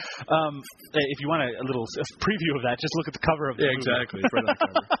 If you want a little preview of that, just look at the cover of the movie. Exactly. It's right on the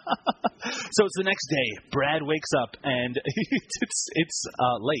cover. So it's the next day. Brad wakes up, and it's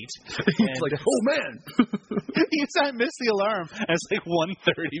late. It's like, oh, man. I missed the alarm. And it's like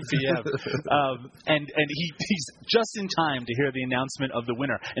 1:30 p.m. And he's just in time to hear the announcement of the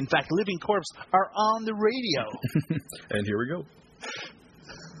winner. In fact, Living Corpse are on the radio. And here we go.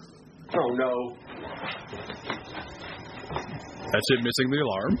 Oh, no. That's it, missing the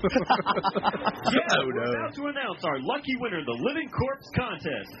alarm. We're about to announce our lucky winner of the Living Corpse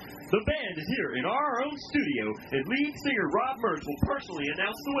contest. The band is here in our own studio, and lead singer Rob Mertz will personally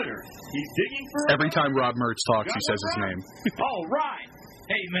announce the winner. He's digging for... Every time Rob Mertz talks, he says his name. All right.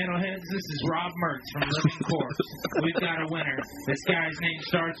 Hey, metalheads, this is Rob Mertz from Living Corpse. We've got a winner. This guy's name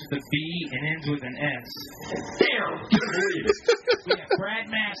starts with a B and ends with an S. Damn! Couldn't believe it. We got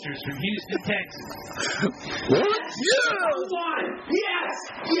Brad Masters from Houston, Texas. What? Yeah! One! Yes!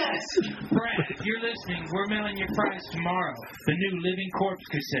 Yes! Brad, if you're listening, we're mailing your prize tomorrow. The new Living Corpse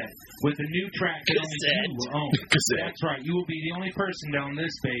cassette with a new track that only you will own. Cassette. That's right. You will be the only person to own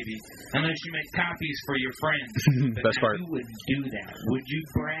this baby, unless you make copies for your friends. But Best part. You wouldn't do that, would you,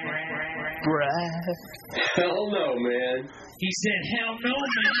 Brad? Hell no, man. He said, hell no,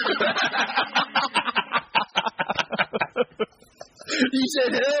 man. He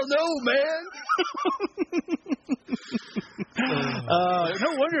said, hell no, man.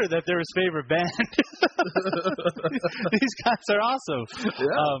 No wonder that they're his favorite band. These guys are awesome.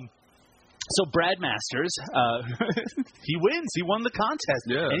 Yeah. So Brad Masters, he wins. He won the contest.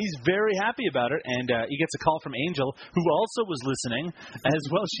 Yeah. And he's very happy about it. And he gets a call from Angel, who also was listening, as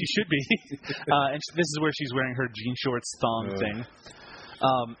well she should be. And this is where she's wearing her jean shorts thong thing.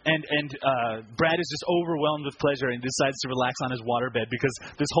 Brad is just overwhelmed with pleasure and decides to relax on his waterbed because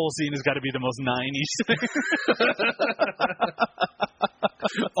this whole scene has got to be the most 90s thing.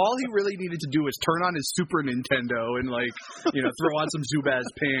 All he really needed to do was turn on his Super Nintendo and, like, you know, throw on some Zubaz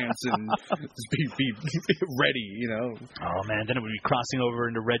pants and just be ready, you know. Oh, man, then it would be crossing over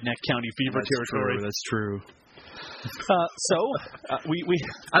into Redneck County Fever territory. That's true. We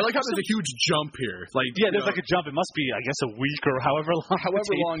I like how there's a huge jump here. Like, there's like a jump. It must be, I guess, a week or however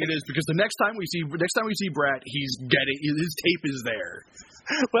long it is, because the next time we see Brad, his tape is there.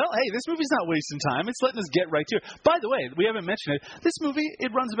 Well, hey, this movie's not wasting time. It's letting us get right to it. By the way, we haven't mentioned it. This movie,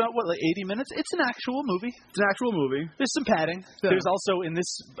 it runs about, like 80 minutes? It's an actual movie. It's an actual movie. There's some padding. Yeah. There's also, in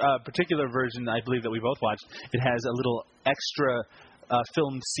this particular version, I believe that we both watched, it has a little extra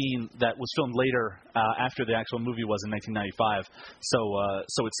filmed scene that was filmed later after the actual movie was in 1995. So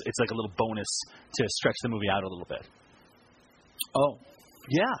it's like a little bonus to stretch the movie out a little bit. Oh.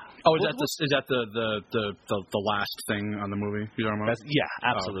 Yeah. Oh, is that the last thing on the movie you're talking about? Yeah,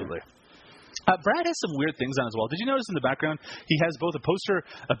 absolutely. Oh, okay. Brad has some weird things on his wall. Did you notice in the background he has both a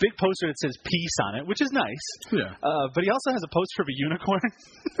big poster that says peace on it, which is nice. Yeah. But he also has a poster of a unicorn.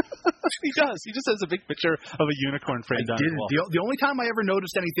 He does. He just has a big picture of a unicorn framed on his wall. The only time I ever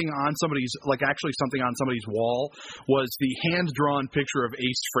noticed anything on somebody's, like actually something on somebody's wall, was the hand-drawn picture of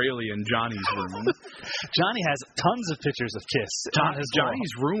Ace Frehley in Johnny's room. Johnny has tons of pictures of Kiss on his wall.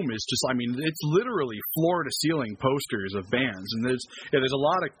 Johnny's room is just, I mean, it's literally floor-to-ceiling posters of bands, and there's a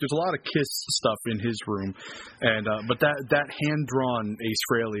lot of Kiss stuff in his room, and but that hand-drawn Ace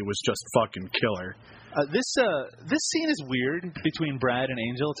Frehley was just fucking killer. This scene is weird between Brad and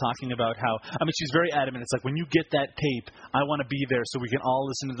Angel, talking about how, I mean, she's very adamant. It's like, when you get that tape, I want to be there so we can all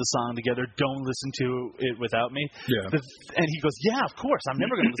listen to the song together. Don't listen to it without me. Yeah. And he goes, yeah, of course. I'm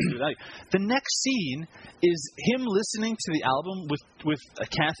never going to listen to it without you. The next scene is him listening to the album with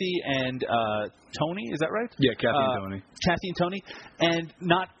Kathy and Tony. Is that right? Yeah, Kathy and Tony, and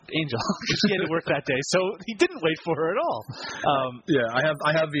not Angel, because she had to work that day. So he didn't wait for her at all. Yeah,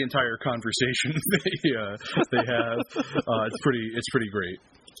 I have the entire conversation they have. It's pretty great.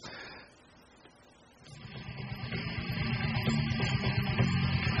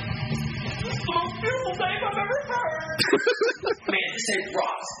 The most beautiful name I've ever heard. Man, this ain't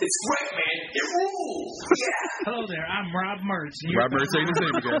rocks. It's great, man. It rules. Yeah. Hello there, I'm Rob Mertz. Rob Mertz saying his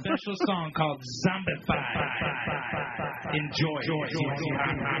name again. A special song called Zombified. Enjoy. It's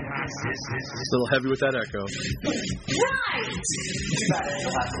a little heavy with that echo. Right! Too bad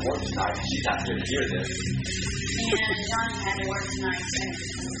Angel has to work tonight. She's not going to hear this. And John had to work tonight, too.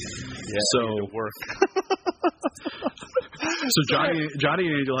 Yeah, so work. So Johnny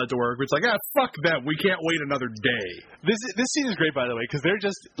and Angel had to work. It's like, fuck them. We can't wait another day. This scene is great, by the way, because they're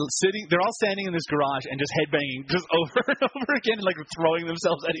just sitting. They're all standing in this garage and just headbanging, just over and over again, and like throwing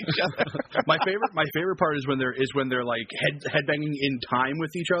themselves at each other. my favorite part is when they're like headbanging in time with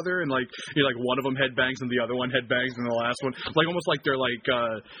each other, and like one of them headbangs and the other one headbangs, and the last one like almost like they're like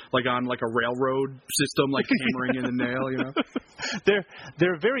on like a railroad system, like hammering in a nail. You know,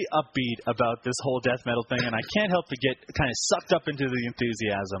 they're very upbeat about this whole death metal thing, and I can't help but get kind of sucked up into the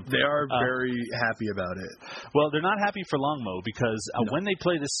enthusiasm. They are very happy about it. Well, they're not happy for long, Mo, because when they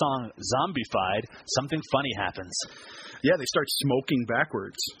play this song Zombified, something funny happens. Yeah, they start smoking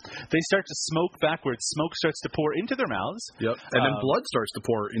backwards. They start to smoke backwards. Smoke starts to pour into their mouths. Yep, and then blood starts to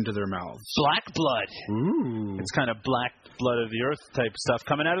pour into their mouths. Black blood. Ooh. It's kind of black blood of the earth type stuff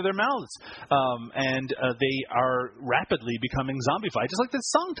coming out of their mouths. And they are rapidly becoming zombified, just like the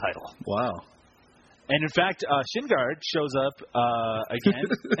song title. Wow. And in fact, Shingard shows up again.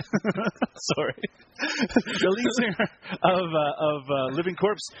 Sorry, the lead singer of Living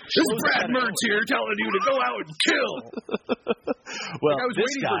Corpse. This is Brad Mertz here telling you to go out and kill. Well, I was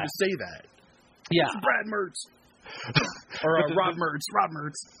waiting for him to say that. Yeah, this is Brad Mertz. Or Rob Mertz. Rob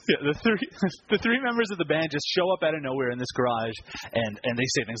Mertz. Yeah, the three members of the band just show up out of nowhere in this garage, and they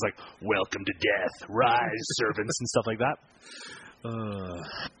say things like "Welcome to death, rise, servants," and stuff like that.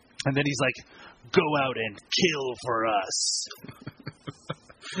 And then he's like, "Go out and kill for us."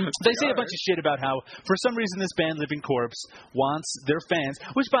 They say a bunch of shit about how, for some reason, this band, Living Corpse, wants their fans.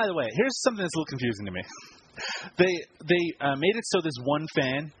 Which, by the way, here's something that's a little confusing to me. They made it so this one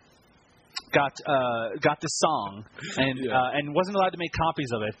fan got the song and wasn't allowed to make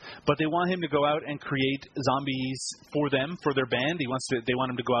copies of it, but they want him to go out and create zombies for them, for their band. They want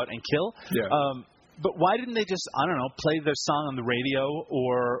him to go out and kill. Yeah. But why didn't they just, I don't know, play their song on the radio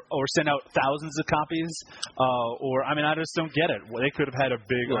or send out thousands of copies? I just don't get it. They could have had a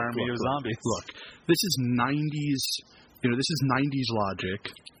big army of zombies. Look, this is 90s, this is 90s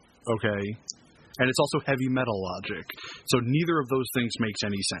logic, okay? And it's also heavy metal logic. So neither of those things makes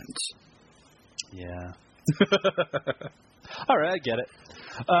any sense. Yeah. All right, I get it.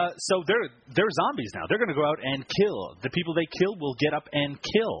 So they're zombies now. They're going to go out and kill. The people they kill will get up and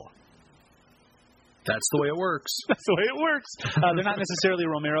kill. That's the way it works. That's the way it works. They're not necessarily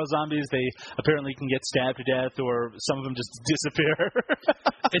Romero zombies. They apparently can get stabbed to death, or some of them just disappear.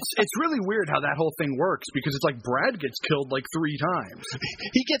 It's really weird how that whole thing works, because it's like Brad gets killed like 3 times.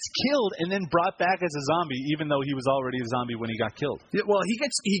 He gets killed and then brought back as a zombie, even though he was already a zombie when he got killed. Yeah, well, he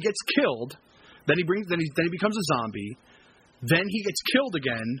gets killed, then he becomes a zombie, then he gets killed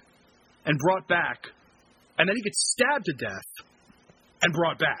again and brought back, and then he gets stabbed to death and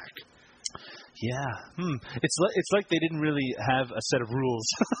brought back. Yeah. It's like they didn't really have a set of rules.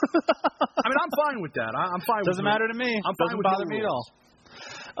 I mean, I'm fine with that. I'm fine. Doesn't matter to me. Doesn't bother me at all.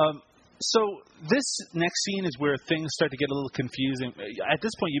 So this next scene is where things start to get a little confusing. At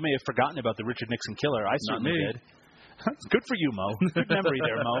this point, you may have forgotten about the Richard Nixon killer. I certainly did. Good for you, Mo. Good memory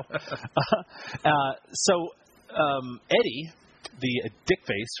there, Mo. Eddie, the dick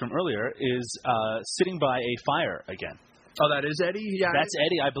face from earlier, is sitting by a fire again. Oh, that is Eddie? Yeah. That's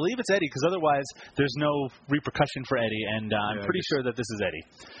Eddie. I believe it's Eddie, because otherwise there's no repercussion for Eddie, and I'm pretty sure that this is Eddie.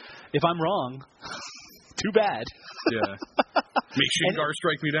 If I'm wrong, too bad. Yeah. Make Shingar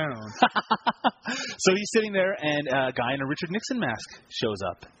strike me down. So he's sitting there, and a guy in a Richard Nixon mask shows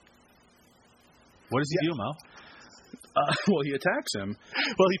up. What does he do, Mo? Well, he attacks him.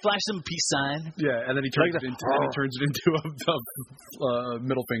 Well, he flashes him a peace sign. Yeah, and then he turns it into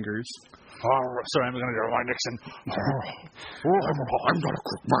middle fingers. Sorry, I'm going to go by Nixon. I'm going to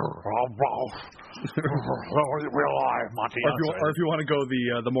cook will I, Monty? Or if you want to go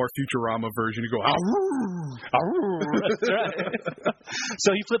the more Futurama version, you go, That's right.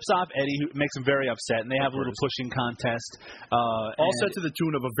 So he flips off Eddie, who makes him very upset, and they have a little pushing contest. All set to the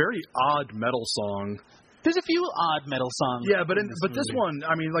tune of a very odd metal song. There's a few odd metal songs. Yeah, but this one,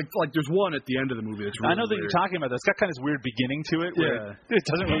 I mean, like there's one at the end of the movie that's really I know that weird. You're talking about that. It's got kind of this weird beginning to it. Where it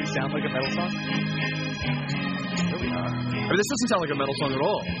doesn't really sound like a metal song. Here we are. I mean, this doesn't sound like a metal song at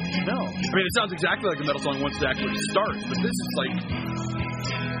all. No. I mean, it sounds exactly like a metal song once it actually starts, but this is like,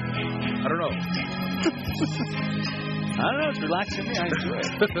 I don't know. I don't know. It's relaxing me. I enjoy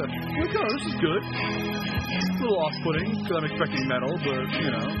it. Like, oh, this is good. A little off-putting because I'm expecting metal, but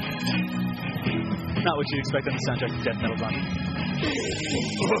not what you'd expect on the soundtrack of Death Metal Zombie.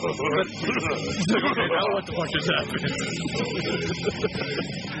 Okay, now what the fuck just happened?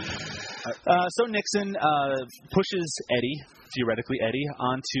 So Nixon pushes theoretically Eddie,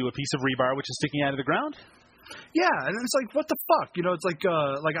 onto a piece of rebar which is sticking out of the ground. Yeah, and it's like, what the fuck? It's like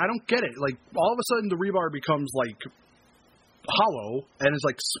I don't get it. Like, all of a sudden the rebar becomes like hollow and is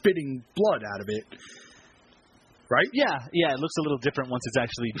like spitting blood out of it. right? Yeah, it looks a little different once it's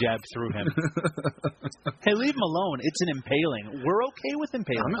actually jabbed through him. Hey, leave him alone. It's an impaling. We're okay with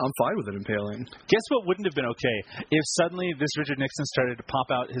impaling. I'm fine with it impaling. Guess what wouldn't have been okay? If suddenly this Richard Nixon started to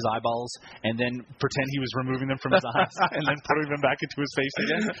pop out his eyeballs and then pretend he was removing them from his eyes and then putting them back into his face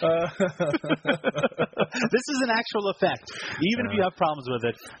again. This is an actual effect. Even if you have problems with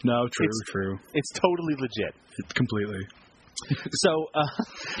it. No, true. It's totally legit. Completely. So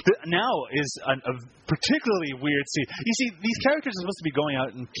now is a particularly weird scene. You see, these characters are supposed to be going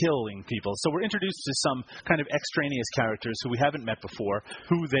out and killing people. So we're introduced to some kind of extraneous characters who we haven't met before,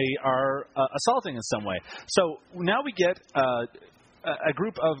 who they are assaulting in some way. So now we get a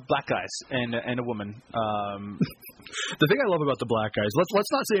group of black guys and a woman. The thing I love about the black guys,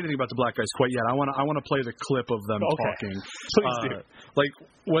 let's not say anything about the black guys quite yet. I want to play the clip of them talking. Please do. Like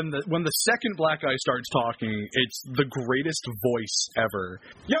when the second black guy starts talking, it's the greatest voice ever.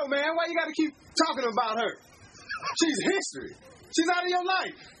 Yo, man, why you got to keep talking about her? She's history. She's out of your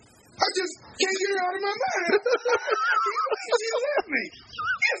life. I just can't get her out of my mind. She left me.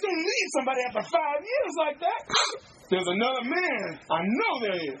 You just don't leave somebody after 5 years like that. There's another man. I know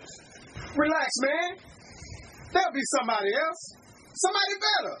there is. Relax, man. There'll be somebody else. Somebody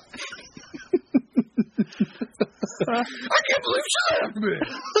better. I can't believe she left me.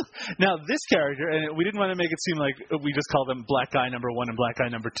 Now, this character, and we didn't want to make it seem like we just call them black guy number 1 and black guy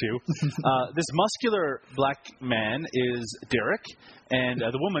number 2. This muscular black man is Derek, and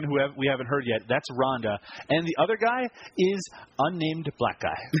the woman who we haven't heard yet, that's Rhonda. And the other guy is unnamed black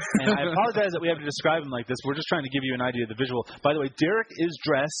guy. And I apologize that we have to describe him like this. We're just trying to give you an idea of the visual. By the way, Derek is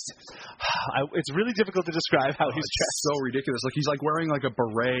dressed. It's really difficult to describe how he's dressed. So ridiculous. Like he's like wearing like a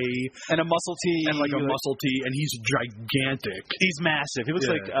beret and a muscle tee, and like a muscle tee, and he's gigantic. He's massive. He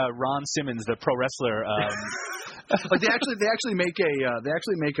looks like Ron Simmons, the pro wrestler. Like they actually make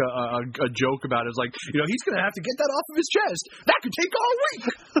a joke about it. It's like, you know, he's gonna have to get that off of his chest. That could take all week.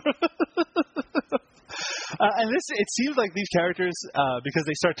 And it seems like these characters, because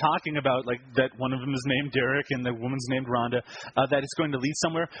they start talking about like that one of them is named Derek and the woman's named Rhonda, that it's going to lead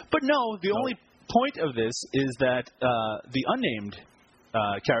somewhere. But no, the only point of this is that the unnamed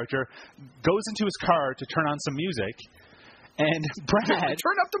character goes into his car to turn on some music. And Brad...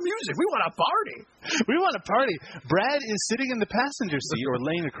 Turn up the music. We want a party. We want a party. Brad is sitting in the passenger seat or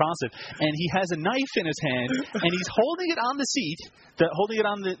laying across it, and he has a knife in his hand, and he's holding it on the seat, holding it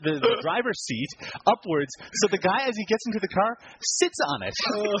on the driver's seat upwards, so the guy, as he gets into the car, sits on it.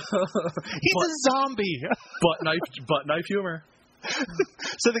 He's a zombie. Butt knife humor.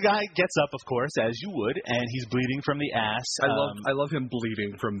 So the guy gets up, of course, as you would, and he's bleeding from the ass. I love him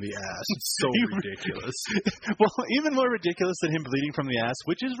bleeding from the ass. It's so ridiculous. Well, even more ridiculous than him bleeding from the ass,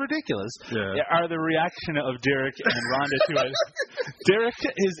 which is ridiculous, are the reaction of Derek and Rhonda to it. Derek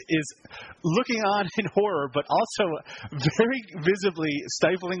is looking on in horror, but also very visibly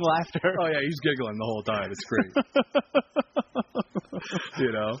stifling laughter. Oh, yeah, he's giggling the whole time. It's great.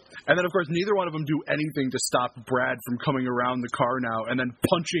 You know? And then, of course, neither one of them do anything to stop Brad from coming around the car now and then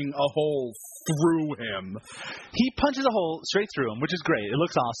punching a hole through him. He punches a hole straight through him, which is great. It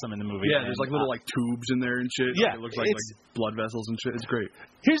looks awesome in the movie. Yeah, there's like little like tubes in there and shit. Yeah. It looks like blood vessels and shit. It's great.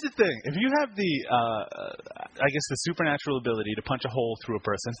 Here's the thing. If you have the, I guess, the supernatural ability to punch a hole through a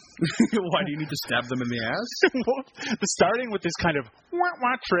person. Why do you need to stab them in the ass? Starting with this kind of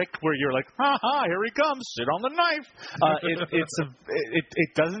wah-wah trick where you're like, ha-ha, here he comes, sit on the knife. It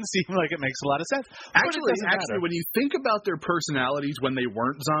doesn't seem like it makes a lot of sense. Actually, when you think about their personalities when they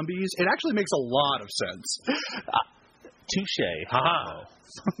weren't zombies, it actually makes a lot of sense. Touche. Ha-ha.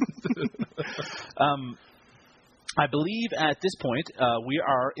 I believe at this point we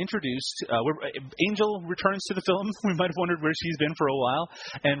are introduced. Angel returns to the film. We might have wondered where she's been for a while,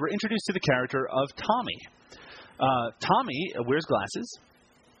 and we're introduced to the character of Tommy. Tommy wears glasses,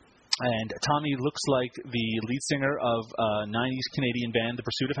 and Tommy looks like the lead singer of a 90s Canadian band, The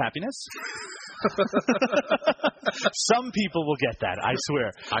Pursuit of Happiness. Some people will get that, I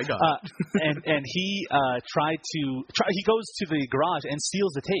swear. I got it. And he he goes to the garage and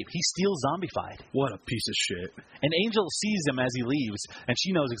steals the tape. He steals Zombified. What a piece of shit. And Angel sees him as he leaves, and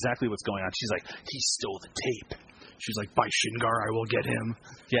she knows exactly what's going on. She's like, he stole the tape. She's like, by Shingar, I will get him.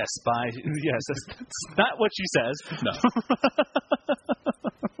 Yes, that's not what she says. No.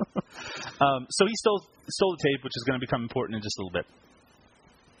 So he stole the tape, which is going to become important in just a little bit.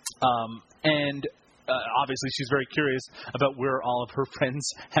 And obviously she's very curious about where all of her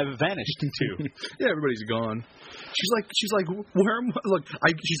friends have vanished to. Yeah, everybody's gone. She's like, where am I? Look,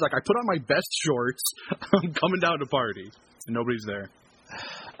 she's like, I put on my best shorts. I'm coming down to party. And nobody's there.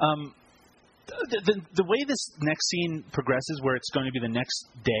 The way this next scene progresses, where it's going to be the next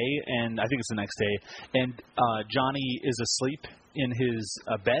day, and I think it's the next day, and Johnny is asleep in his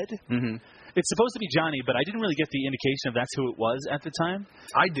bed. Mm-hmm. It's supposed to be Johnny, but I didn't really get the indication of that's who it was at the time.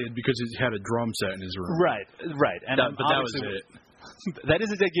 I did because he had a drum set in his room. Right. And but that was it. That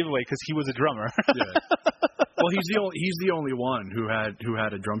is a dead giveaway because he was a drummer. Yeah. Well, he's the only one who had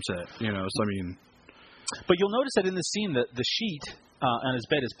a drum set. You know, so I mean. But you'll notice that in the scene, the sheet on his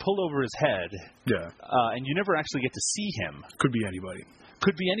bed is pulled over his head. Yeah. And you never actually get to see him. Could be anybody.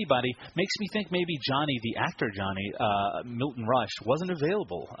 Could be anybody. Makes me think maybe Johnny, the actor Johnny, Milton Rush, wasn't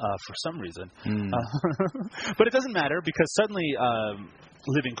available for some reason. But it doesn't matter because suddenly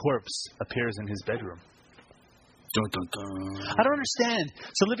Living Corpse appears in his bedroom. Dun, dun, dun. I don't understand.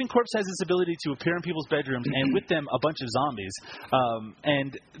 So Living Corpse has this ability to appear in people's bedrooms and with them a bunch of zombies.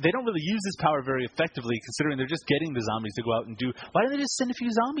 And they don't really use this power very effectively considering they're just getting the zombies to go out and do. Why don't they just send a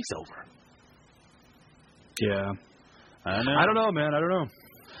few zombies over? Yeah. I don't know. I don't know, man. I don't know.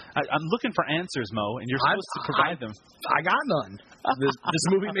 I'm looking for answers, Mo, and you're supposed to provide them. I got none. This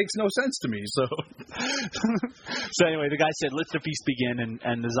movie makes no sense to me. So, so anyway, the guy said, "Let the feast begin,"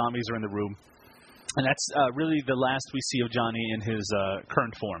 and the zombies are in the room, and that's really the last we see of Johnny in his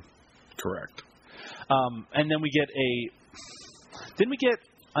current form. Correct. And then we get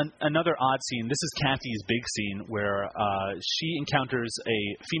another odd scene. This is Kathy's big scene where she encounters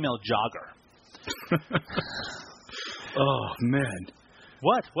a female jogger. Oh man.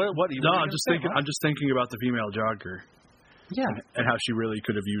 What? What are you? No, I'm just thinking about the female jogger. Yeah. And how she really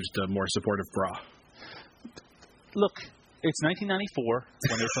could have used a more supportive bra. Look, it's 1994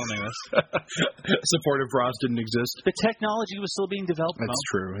 when they're filming this. Supportive bras didn't exist. The technology was still being developed. That's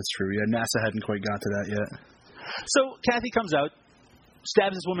true. That's true. Yeah, NASA hadn't quite got to that yet. So Kathy comes out,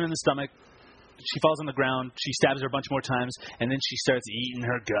 stabs this woman in the stomach. She falls on the ground. She stabs her a bunch more times, and then she starts eating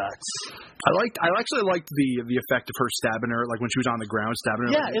her guts. I actually liked the effect of her stabbing her, like when she was on the ground stabbing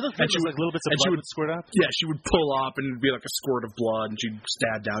her. Yeah, it looked like little bits of blood would squirt up. Yeah, she would pull up, and it'd be like a squirt of blood, and she'd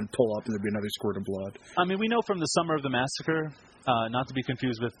stab down, pull up, and there'd be another squirt of blood. I mean, we know from the Summer of the Massacre, not to be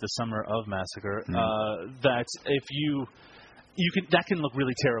confused with the Summer of Massacre, that if that can look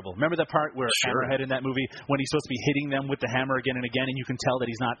really terrible. Remember that part where Hammerhead in that movie when he's supposed to be hitting them with the hammer again and again, and you can tell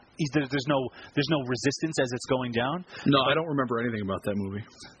that there's no resistance as it's going down. No, I don't remember anything about that movie.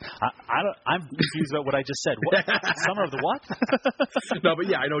 I'm confused about what I just said. What? Summer of the what? No, but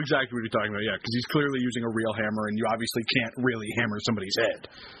yeah, I know exactly what you're talking about. Yeah, because he's clearly using a real hammer, and you obviously can't really hammer somebody's head.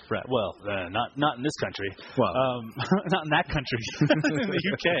 Right. Well, not in this country. Well, not in that country. In the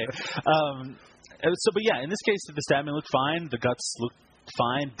UK. But yeah, in this case, the stabbing looked fine. The guts looked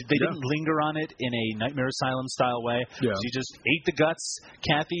fine. They didn't linger on it in a Nightmare Asylum style way. Yeah. She just ate the guts.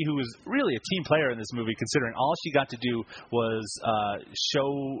 Kathy, who was really a team player in this movie, considering all she got to do was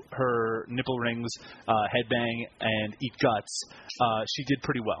show her nipple rings, headbang, and eat guts, she did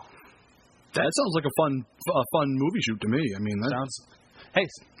pretty well. That sounds like a fun movie shoot to me. I mean, that sounds. Hey.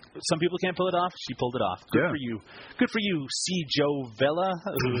 Some people can't pull it off. She pulled it off. Good for you. Good for you, C. Joe Vella,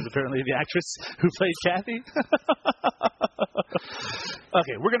 who is apparently the actress who played Kathy.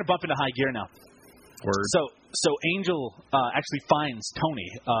 Okay, we're going to bump into high gear now. Word. So Angel actually finds Tony.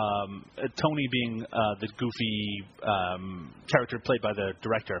 Tony being the goofy character played by the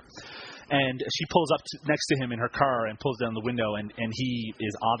director. And she pulls up next to him in her car and pulls down the window, and he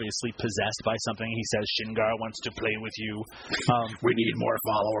is obviously possessed by something. He says, Shingar wants to play with you. We need more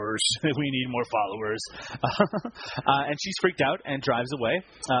followers. We need more followers. And she's freaked out and drives away.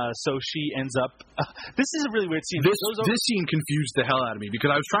 So she ends up... this is a really weird scene. This scene confused the hell out of me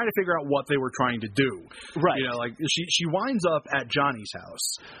because I was trying to figure out what they were trying to do. Right. You know, like she winds up at Johnny's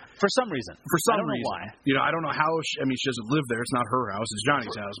house. For some reason. I don't know why. You know, I don't know how she doesn't live there. It's not her house. It's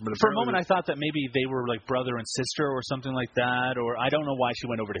Johnny's house. But for a moment, I thought that maybe they were like brother and sister or something like that. Or I don't know why she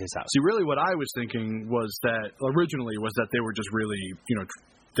went over to his house. See, really what I was thinking was that originally was that they were just really,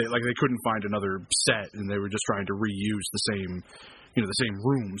 they couldn't find another set and they were just trying to reuse the same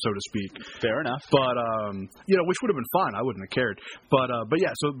room, so to speak. Fair enough. But which would have been fun. I wouldn't have cared. But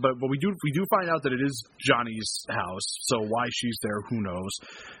yeah. So, but we do find out that it is Johnny's house. So why she's there, who knows?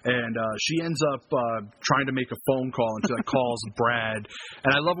 And she ends up trying to make a phone call, and she calls Brad.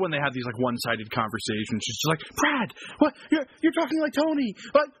 And I love when they have these one-sided conversations. She's just like, Brad, what? You're talking like Tony.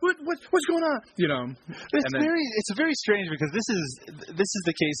 What's going on? It's very strange because this is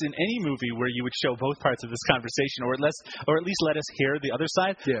the case in any movie where you would show both parts of this conversation, or at least let us hear the other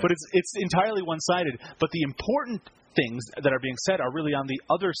side. Yeah. But it's entirely one-sided. But the important things that are being said are really on the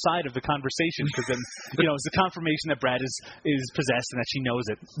other side of the conversation, because then it's the confirmation that Brad is possessed and that she knows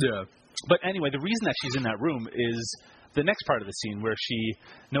it. Yeah. But anyway, the reason that she's in that room is the next part of the scene where she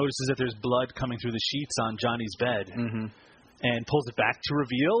notices that there's blood coming through the sheets on Johnny's bed and pulls it back to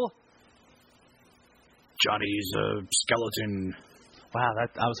reveal Johnny's a skeleton. Wow,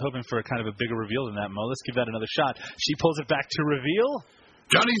 I was hoping for a kind of a bigger reveal than that, Mo. Let's give that another shot. She pulls it back to reveal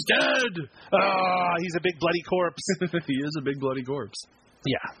Johnny's dead. Oh, he's a big bloody corpse. He is a big bloody corpse.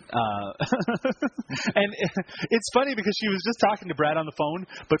 Yeah. And it's funny because she was just talking to Brad on the phone,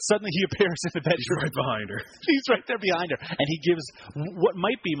 but suddenly he appears in the bedroom. He's right behind her. He's right there behind her. And he gives what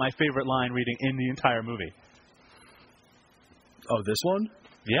might be my favorite line reading in the entire movie. Oh, this one?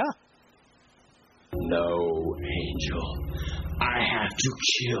 Yeah. No, Angel. I have to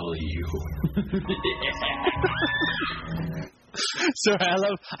kill you. So I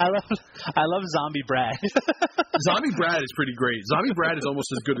love Zombie Brad. Zombie Brad is pretty great. Zombie Brad is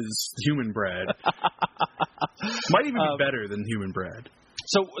almost as good as Human Brad. Might even be better than Human Brad.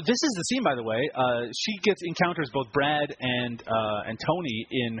 So this is the scene, by the way. She encounters both Brad and Tony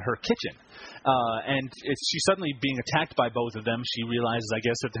in her kitchen, and she's suddenly being attacked by both of them. She realizes, I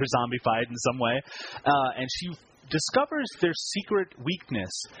guess, that they're zombified in some way, and she discovers their secret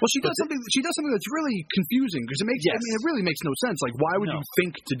weakness. Well, she does something that's really confusing because it really makes no sense. Like, why would you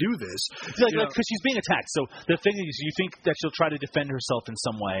think to do this? Because she's being attacked. So the thing is, you think that she'll try to defend herself in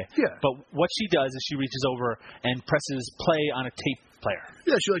some way. Yeah. But what she does is she reaches over and presses play on a tape player.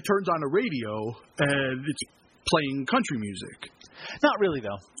 Yeah, she turns on a radio and it's playing country music. Not really,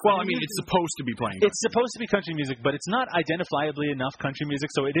 though. Well, I mean, it's supposed to be playing. It's supposed to be country music, but it's not identifiably enough country music,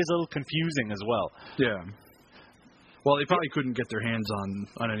 so it is a little confusing as well. Yeah. Well, they probably couldn't get their hands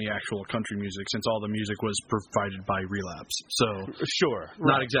on any actual country music since all the music was provided by Relapse. So, sure,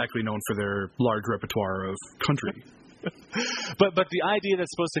 not exactly known for their large repertoire of country. But the idea that's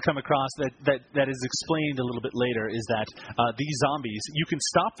supposed to come across that is explained a little bit later is that these zombies, you can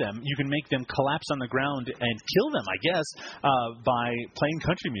stop them, you can make them collapse on the ground and kill them, I guess, by playing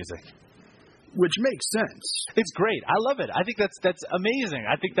country music. Which makes sense. It's great. I love it. I think that's amazing.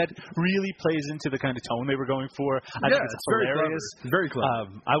 I think that really plays into the kind of tone they were going for. I think it's hilarious. Very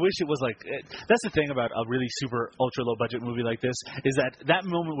clever. I wish it was that's the thing about a really super ultra low budget movie like this is that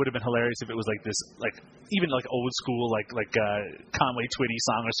moment would have been hilarious if it was like this, even old school Conway Twitty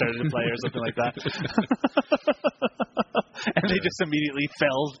song started to play or something like that. And they just immediately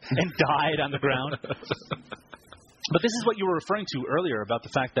fell and died on the ground. But this is what you were referring to earlier about the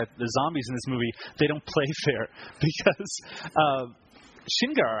fact that the zombies in this movie, they don't play fair because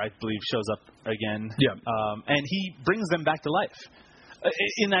Shingar, I believe, shows up again. Yeah. And he brings them back to life.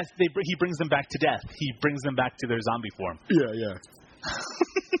 In that he brings them back to death. He brings them back to their zombie form. Yeah.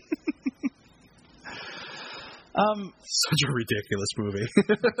 Such a ridiculous movie.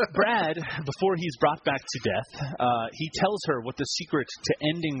 Brad, before he's brought back to death, he tells her what the secret to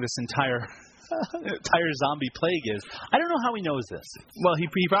ending this entire zombie plague is. I don't know how he knows this. Well,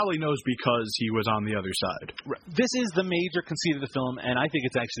 he probably knows because he was on the other side. This is the major conceit of the film, and I think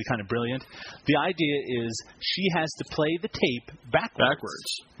it's actually kind of brilliant. The idea is she has to play the tape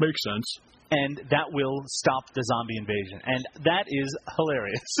backwards. Makes sense. And that will stop the zombie invasion. And that is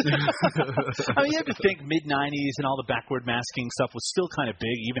hilarious. I mean, you have to think mid-'90s and all the backward masking stuff was still kind of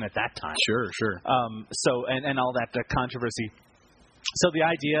big, even at that time. Sure. So all that controversy. So the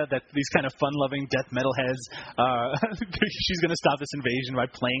idea that these kind of fun-loving death metal heads, she's going to stop this invasion by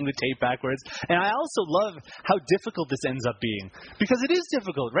playing the tape backwards. And I also love how difficult this ends up being. Because it is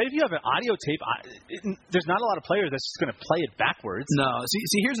difficult, right? If you have an audio tape, there's not a lot of players that's just going to play it backwards. No.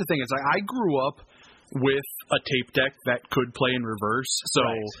 See, here's the thing. It's I grew up with a tape deck that could play in reverse. So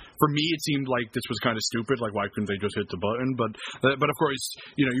for me, it seemed like this was kind of stupid. Like, why couldn't they just hit the button? But of course,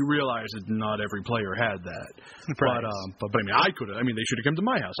 you realize that not every player had that. Right. But I mean, I could have. I mean, they should have come to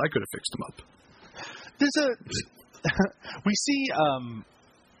my house. I could have fixed them up. We see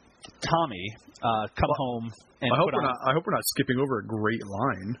Tommy come home and I hope we're not skipping over a great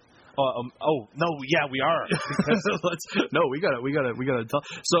line. No, yeah, we are. We gotta tell.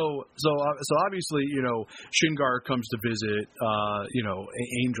 So obviously, Shingar comes to visit,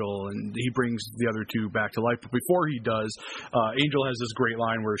 Angel, and he brings the other two back to life. But before he does, Angel has this great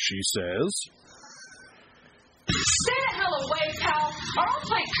line where she says, "Stay the hell away, pal, or I'll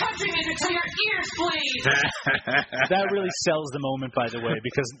play country music till your ears bleed." That really sells the moment, by the way,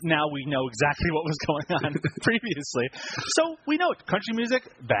 because now we know exactly what was going on previously. So we know it. Country music,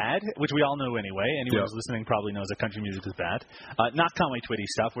 bad, which we all know anyway. Anyone who's listening probably knows that country music is bad. Not Conway Twitty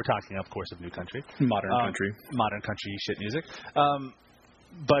stuff. We're talking, of course, of new country. Modern country shit music.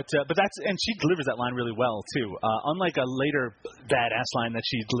 But that's, and she delivers that line really well too. Unlike a later badass line that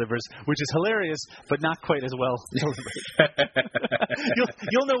she delivers, which is hilarious but not quite as well delivered.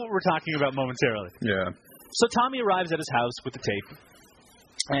 You'll know what we're talking about momentarily. Yeah. So Tommy arrives at his house with the tape,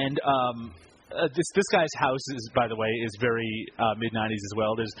 and this guy's house is, by the way, is very mid-'90s as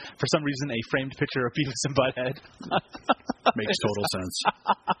well. There's, for some reason, a framed picture of Beavis and Butthead. Makes total sense.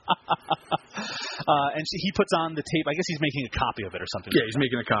 And he puts on the tape. I guess he's making a copy of it or something. Yeah, he's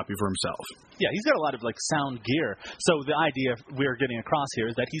making a copy for himself. Yeah, he's got a lot of sound gear. So the idea we're getting across here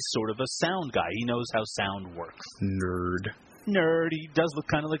is that he's sort of a sound guy. He knows how sound works. Nerd. He does look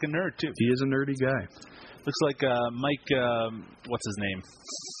kind of like a nerd too. He is a nerdy guy. Looks like Mike. What's his name?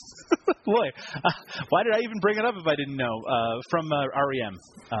 Boy, why did I even bring it up if I didn't know? From REM.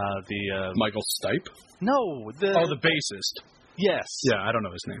 Michael Stipe? No. The bassist. Yes. Yeah, I don't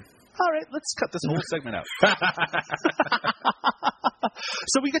know his name. All right, let's cut this whole segment out.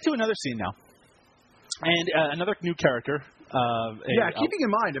 So we get to another scene now. And another new character. Keeping in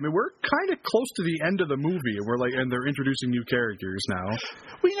mind, I mean, we're kind of close to the end of the movie, and they're introducing new characters now.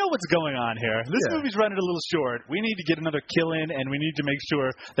 We know what's going on here. This movie's running a little short. We need to get another kill in, and we need to make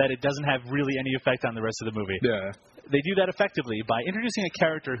sure that it doesn't have really any effect on the rest of the movie. Yeah. They do that effectively by introducing a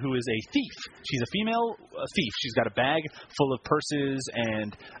character who is a thief. She's a female thief. She's got a bag full of purses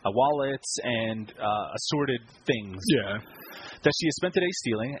and wallets and assorted things. Yeah. That she has spent the day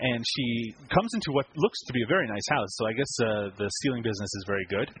stealing, and she comes into what looks to be a very nice house. So I guess the stealing business is very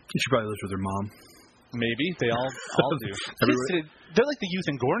good. She probably lives with her mom. Maybe. They all do. They're like the youth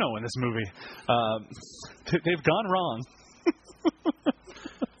in Gorno in this movie. They've gone wrong.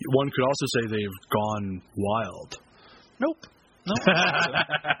 One could also say they've gone wild. Nope. No.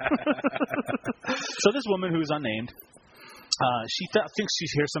 So this woman who's unnamed, she thinks she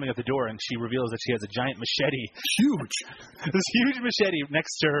hears something at the door, and she reveals that she has a giant machete. Huge. This huge machete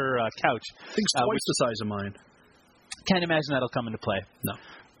next to her couch. I think it's twice the size of mine. Can't imagine that'll come into play. No.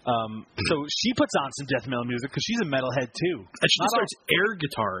 So she puts on some death metal music because she's a metalhead too. And she starts air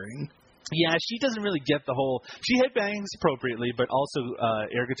guitaring. Yeah, she doesn't really get the whole. She headbangs appropriately, but also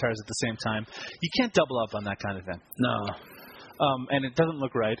air guitars at the same time. You can't double up on that kind of thing. No. And it doesn't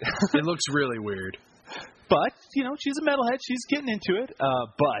look right. It looks really weird. But, she's a metalhead. She's getting into it.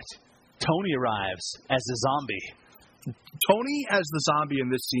 But Tony arrives as a zombie. Tony as the zombie in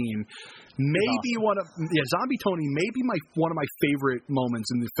this scene may be Zombie Tony may be one of my favorite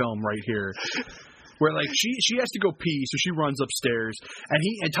moments in the film right here. Where she has to go pee, so she runs upstairs,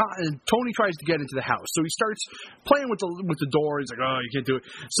 and Tony tries to get into the house. So he starts playing with the door. He's like, "Oh, you can't do it."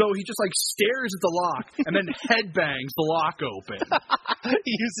 So he just stares at the lock and then headbangs the lock open.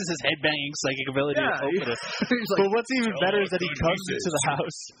 He uses his headbanging psychic ability to open it. But what's even better is that he comes into the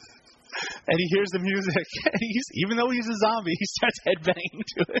house and he hears the music. And even though he's a zombie, he starts headbanging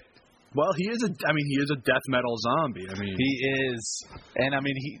to it. Well, he is a death metal zombie. He is, and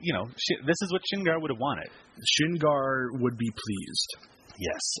this is what Shingar would have wanted. Shingar would be pleased.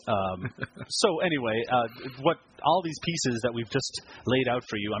 Yes. So anyway, what all these pieces that we've just laid out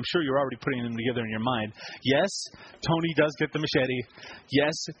for you, I'm sure you're already putting them together in your mind. Yes, Tony does get the machete.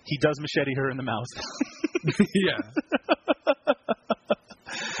 Yes, he does machete her in the mouth. Yeah.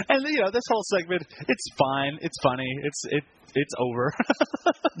 And this whole segment, it's fine, it's funny, it's over.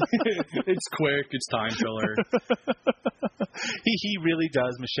 It's quick, it's time filler. He really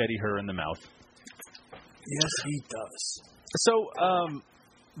does machete her in the mouth. Yes, he does. So,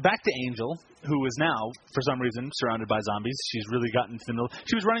 back to Angel, who is now, for some reason, surrounded by zombies. She's really gotten into the middle.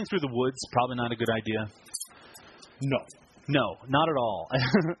 She was running through the woods, probably not a good idea. No, not at all.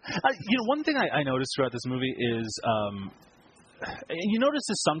 One thing I noticed throughout this movie is, you notice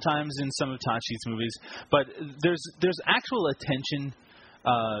this sometimes in some of Tachi's movies, but there's actual attention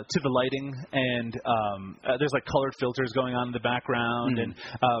to the lighting, and there's colored filters going on in the background, and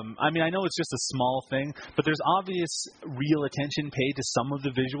I know it's just a small thing, but there's obvious real attention paid to some of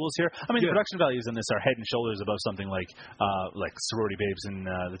the visuals here. The production values in this are head and shoulders above something like Sorority Babes and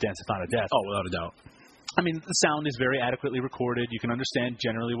The Dance-a-thon of Death. Oh, without a doubt. The sound is very adequately recorded. You can understand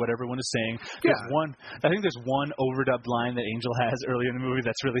generally what everyone is saying. I think there's one overdubbed line that Angel has earlier in the movie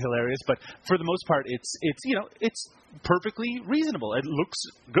that's really hilarious. But for the most part, it's perfectly reasonable. It looks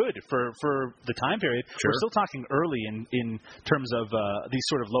good for the time period. Sure. We're still talking early in terms of these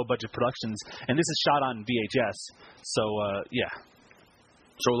sort of low budget productions, and this is shot on VHS. So yeah.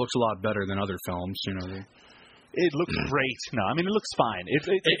 So it looks a lot better than other films, It looks great. No, it looks fine.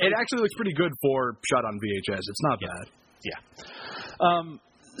 It actually looks pretty good for shot on VHS. It's not bad. Yeah.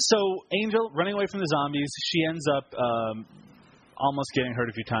 So Angel running away from the zombies. She ends up almost getting hurt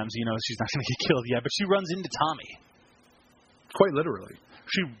a few times. She's not going to get killed yet, but she runs into Tommy. Quite literally.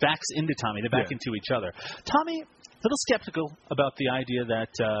 She backs into Tommy. They back into each other. Tommy, a little skeptical about the idea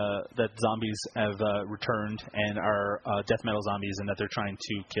that zombies have returned and are death metal zombies and that they're trying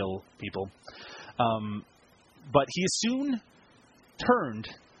to kill people. but he is soon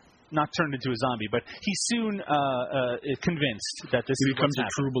not turned into a zombie, but he's soon is convinced that this he is becomes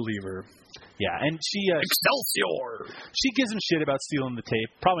what's a true believer. Yeah, and she Excelsior. She gives him shit about stealing the tape.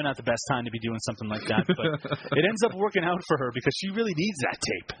 Probably not the best time to be doing something like that, but it ends up working out for her because she really needs that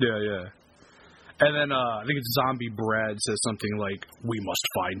tape. Yeah. And then I think it's Zombie Brad says something like, "We must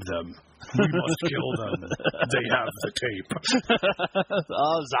find them. We must kill them. They have the tape."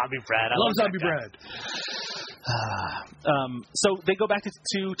 Oh, Zombie Brad. I love that Zombie guy. Brad. So they go back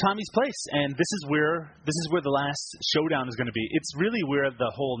to Tommy's place, and this is where the last showdown is going to be. It's really where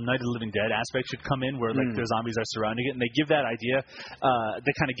the whole Night of the Living Dead aspect should come in, where like the zombies are surrounding it, and they give that idea.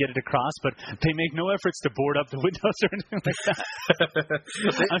 They kind of get it across, but they make no efforts to board up the windows or anything like that.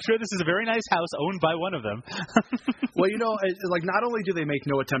 I'm sure this is a very nice house owned by one of them. Well, like not only do they make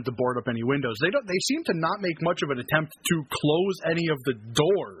no attempt to board up any windows, they seem to not make much of an attempt to close any of the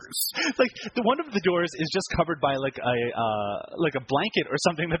doors. Like one of the doors is just covered by like a blanket or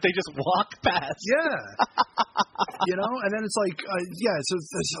something that they just walk past. Yeah. And then it's like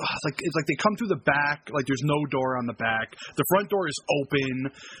it's like they come through the back, like there's no door on the back. The front door is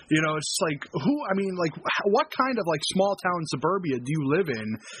open. It's like what kind of like small town suburbia do you live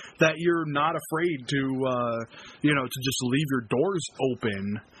in that you're not afraid to to just leave your doors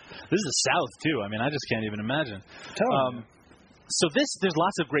open? This is the South too. I mean, I just can't even imagine. So there's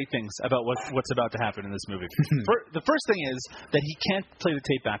lots of great things about what's about to happen in this movie. The first thing is that he can't play the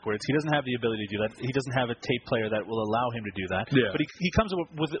tape backwards. He doesn't have the ability to do that. He doesn't have a tape player that will allow him to do that. Yeah. But he comes up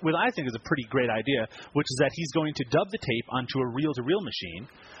with I think is a pretty great idea, which is that he's going to dub the tape onto a reel-to-reel machine,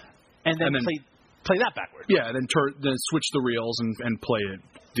 and then play that backwards. Yeah, then switch the reels and play it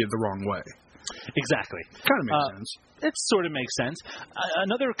the wrong way. Exactly. Kind of makes sense. It sort of makes sense.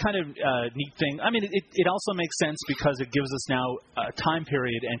 Another kind of neat thing, I mean, it also makes sense because it gives us now a time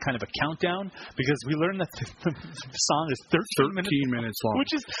period and kind of a countdown, because we learned that the song is 13 minutes long.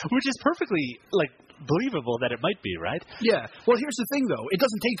 Which is perfectly, like, believable that it might be, right? Yeah. Well, here's the thing, though. It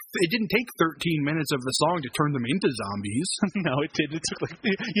didn't take 13 minutes of the song to turn them into zombies. No, it didn't. It took like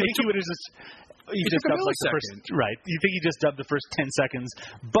you think he would have just dubbed like the first, right? You think he just dubbed the first 10 seconds,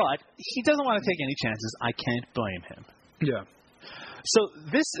 but he doesn't want to take any chances. I can't blame him. Yeah. So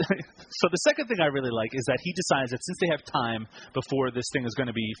the second thing I really like is that he decides that since they have time before this thing is going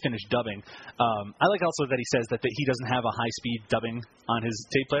to be finished dubbing, I like also that he says that he doesn't have a high-speed dubbing on his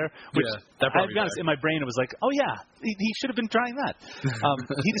tape player, which I'll be honest, in my brain it was like, oh yeah, he should have been trying that.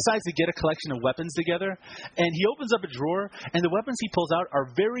 He decides to get a collection of weapons together, and he opens up a drawer, and the weapons he pulls out are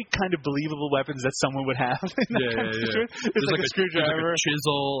very kind of believable weapons that someone would have. There's like a screwdriver, like a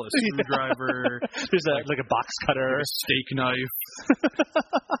chisel, a screwdriver. There's a box cutter, a steak knife.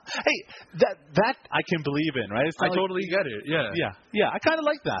 Hey, that I can believe in, right? I totally get it. Yeah. I kind of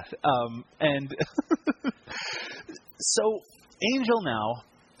like that. And so Angel now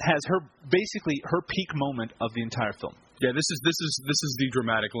has her peak moment of the entire film. Yeah, this is the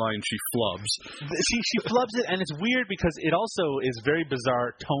dramatic line she flubs. She flubs it, and it's weird because it also is very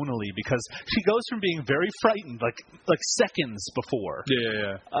bizarre tonally, because she goes from being very frightened, like seconds before,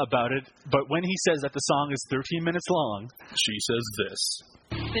 about it, but when he says that the song is 13 minutes long, she says this.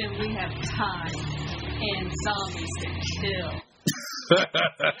 Then we have time and zombies to kill.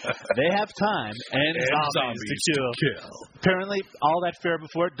 They have time and zombies to kill. Apparently, all that fair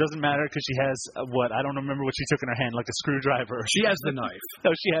before it doesn't matter because she has I don't remember what she took in her hand, like a screwdriver. She has the knife.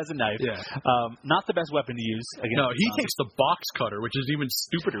 No, she has a knife. Yeah. Not the best weapon to use. No, he takes the box cutter, which is even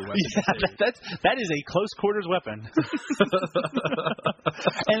stupider weapon. Yeah, that is a close quarters weapon.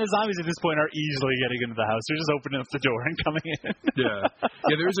 And the zombies at this point are easily getting into the house. They're just opening up the door and coming in. Yeah.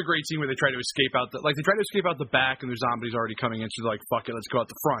 There's a great scene where they try to escape out the back, and there's zombies already coming in. She's like, fuck it, let's go out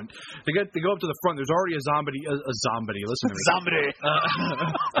the front. They go up to the front. There's already a zombie. Listen to me. Zombie.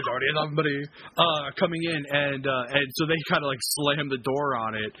 There's already a zombie coming in, and so they kind of like slam the door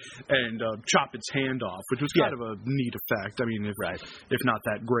on it and chop its hand off, which was kind of a neat effect. I mean, if not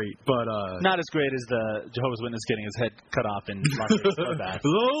that great, but not as great as the Jehovah's Witness getting his head cut off in Las Vegas.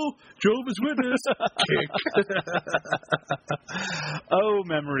 Hello, Jehovah's Witness. Kick. Oh,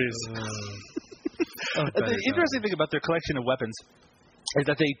 memories. The interesting thing about their collection of weapons is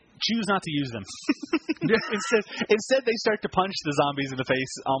that they choose not to use them. Instead, they start to punch the zombies in the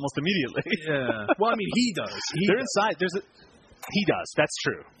face almost immediately. Yeah. Well, I mean, he does. They're inside. He does. That's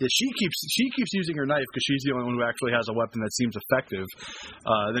true. Yeah, she keeps using her knife because she's the only one who actually has a weapon that seems effective.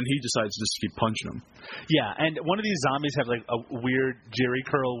 Then he decides just to keep punching them. Yeah, and one of these zombies have like a weird Jerry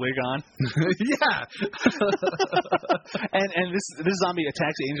curl wig on. Yeah. and this zombie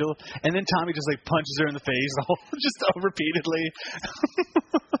attacks Angel, and then Tommy just like punches her in the face just repeatedly.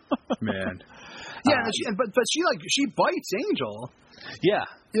 Man. Yeah, but she bites Angel. Yeah.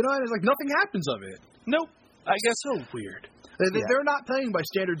 You know, and it's like nothing happens of it. Nope. I guess so weird. They're not playing by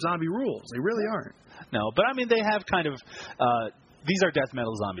standard zombie rules. They really aren't. No, but I mean they have kind of these are death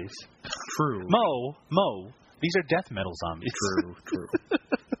metal zombies. True. Mo, these are death metal zombies. True.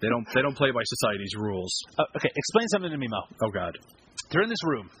 They don't play by society's rules. Okay, explain something to me, Mo. Oh God. They're in this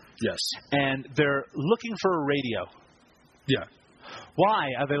room. Yes. And they're looking for a radio. Yeah.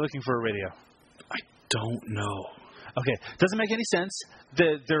 Why are they looking for a radio? I don't know. Okay, doesn't make any sense.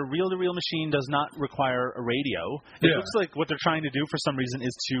 Their reel-to-reel machine does not require a radio. It looks like what they're trying to do for some reason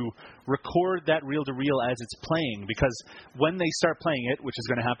is to record that reel-to-reel as it's playing, because when they start playing it, which is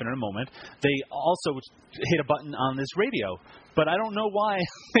going to happen in a moment, they also hit a button on this radio. But I don't know why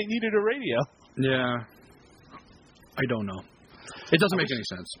they needed a radio. Yeah. I don't know. It doesn't make any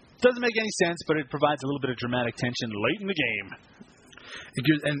sense. Doesn't make any sense, but it provides a little bit of dramatic tension late in the game. It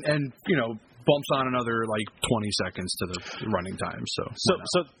gives, and you know, bumps on another like 20 seconds to the running time. So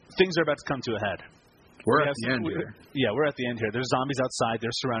things are about to come to a head. We're at the end here. Yeah, we're at the end here. There's zombies outside.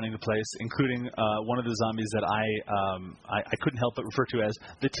 They're surrounding the place, including one of the zombies that I couldn't help but refer to as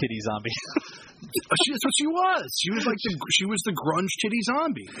the titty zombie. That's what she was. She was the grunge titty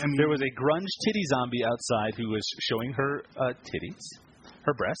zombie. I mean, there was a grunge titty zombie outside who was showing her titties.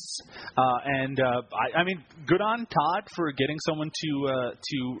 Her breasts, I mean, good on Todd for getting someone to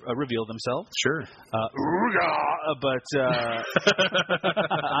reveal themselves. Sure, but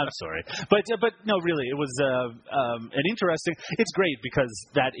I'm sorry, but no, really, it was an interesting. It's great because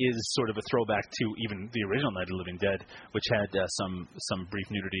that is sort of a throwback to even the original Night of the Living Dead, which had some brief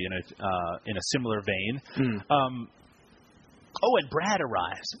nudity in it in a similar vein. Oh, and Brad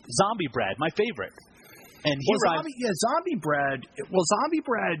arrives. Zombie Brad, my favorite. And Zombie Brad. Well, Zombie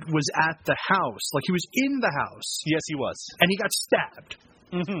Brad was at the house. Like, he was in the house. Yes, he was. And he got stabbed.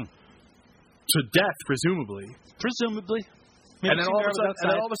 Mm-hmm. To death, presumably. Maybe and then all of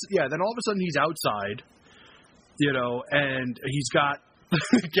a sudden he's outside, you know, and he's got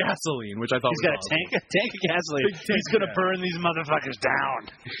gasoline, which I thought he's got awesome. a tank of gasoline. He's going to burn these motherfuckers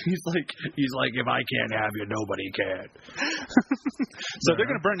down. He's like, if I can't have you, nobody can. So they're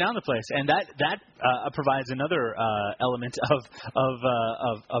going to burn down the place, and that provides another element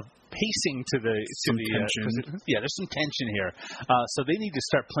of pacing to the tension. There's some tension here. So they need to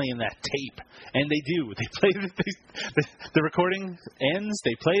start playing that tape, and they do. They play the recording ends.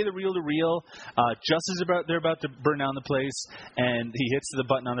 They play the reel to reel. Just as they're about to burn down the place, and he hits the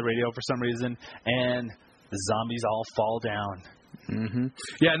button on the radio for some reason, and the zombies all fall down. Mm-hmm.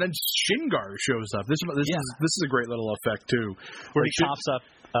 Yeah, and then Shingar shows up. This is a great little effect too, where he pops up.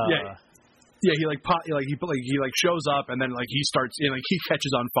 Yeah, he shows up, and then like he starts, like he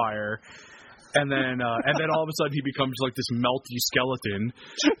catches on fire, and then all of a sudden he becomes like this melty skeleton.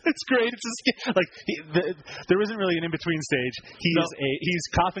 It's great. There isn't really an in between stage. He's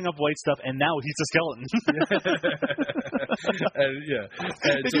coughing up white stuff, and now he's a skeleton.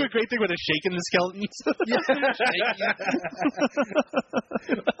 They do a great thing with shaking the skeletons.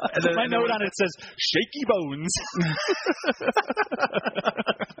 And then, my note on it says "shaky bones."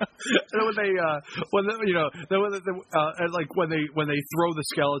 And when they throw the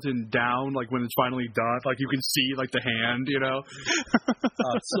skeleton down, like when it's finally done, like you can see like the hand, you know.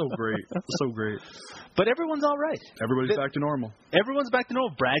 It's so great. But everyone's all right. Everybody's back to normal. Everyone's back to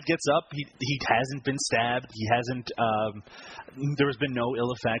normal. Brad gets up. He hasn't been stabbed. He hasn't. There has been no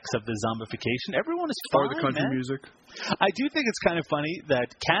ill effects of the zombification. Everyone is fine. Or the country music. I do think it's kind of funny that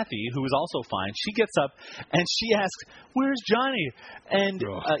Kathy, who is also fine, she gets up and she asks, "Where's Johnny?" And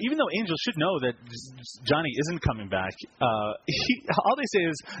even though Angel should know that Johnny isn't coming back, all they say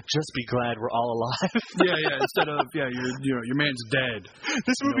is, "Just be glad we're all alive." Yeah. Instead of your man's dead.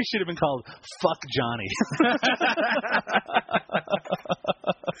 This movie should have been called "Fuck Johnny."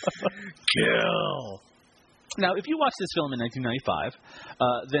 Kill. Now, if you watch this film in 1995,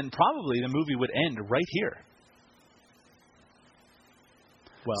 then probably the movie would end right here.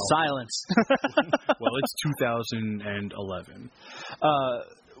 Well, silence. Well, it's 2011.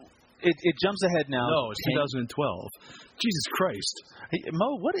 It jumps ahead now. No, it's 2012. Jesus Christ. Hey,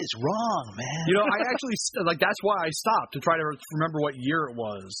 Mo, what is wrong, man? You know, I actually, that's why I stopped, to try to remember what year it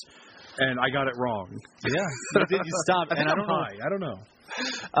was. And I got it wrong. Yeah. You stopped. I don't know.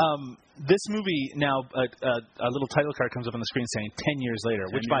 This movie now, a little title card comes up on the screen saying 10 years later,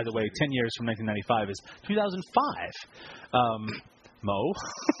 which, by the way, 10 years from 1995 is 2005. Mo.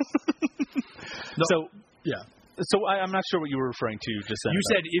 No, so, yeah. So I'm not sure what you were referring to just then. You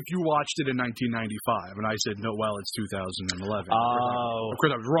said if you watched it in 1995, and I said, no, well, it's 2011. Oh. Of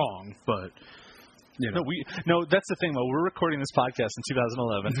course, I was wrong, but... You know. No, that's the thing, though. We're recording this podcast in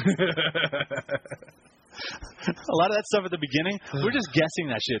 2011. A lot of that stuff at the beginning, we're just guessing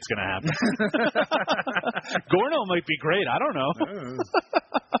that shit's going to happen. Gorno might be great. I don't know.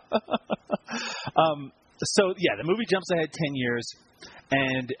 So, yeah, the movie jumps ahead 10 years,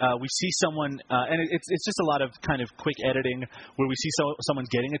 and we see someone, and it's just a lot of kind of quick editing where we see someone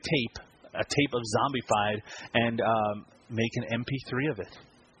getting a tape of Zombified, and make an MP3 of it.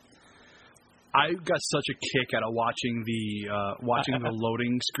 I got such a kick out of watching the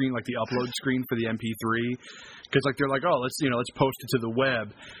loading screen, like the upload screen for the MP3, because like they're like, oh, let's post it to the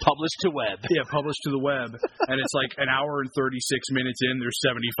web, publish to web, publish to the web, and it's like an hour and 36 minutes in, they're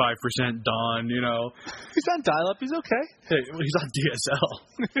 75% done. You know, he's on dial-up, he's okay. Hey, he's on DSL.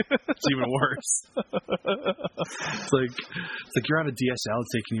 It's even worse. It's like you're on a DSL,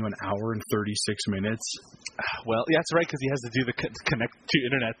 it's taking you an hour and 36 minutes. Well, yeah, that's right, because he has to do the connect to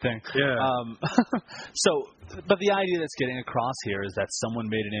internet thing. Yeah. But the idea that's getting across here is that someone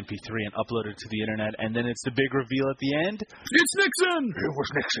made an MP3 and uploaded it to the internet, and then it's the big reveal at the end. It's Nixon! It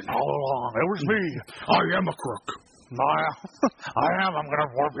was Nixon all along. It was me. I am a crook. I am. I'm going to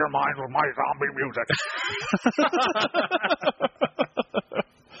warp your mind with my zombie music.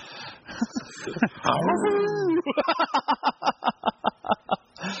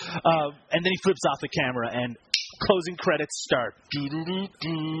 And then he flips off the camera, and closing credits start.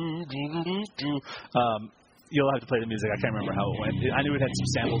 You'll have to play the music. I can't remember how it went. I knew it had some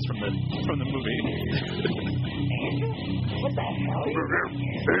samples from the movie. What the hell?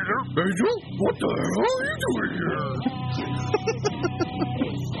 Angel? What the hell are you doing here?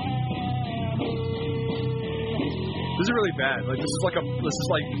 This is really bad. Like this is like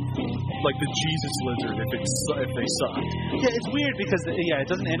the Jesus lizard if they sucked. Yeah, it's weird because it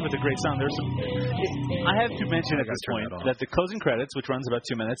doesn't end with a great song. There's I have to mention at this point that the closing credits, which run about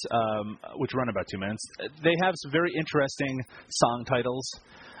 2 minutes, they have some very interesting song titles.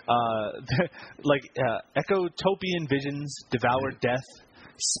 Like Echotopian Visions, Devoured Death,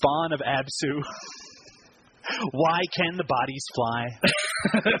 Spawn of Absu, Why Can the Bodies Fly?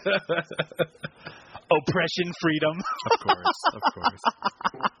 Oppression, Freedom. Of course.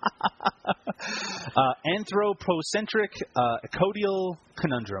 Anthropocentric Ecodial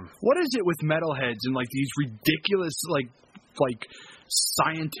Conundrum. What is it with metalheads and like these ridiculous like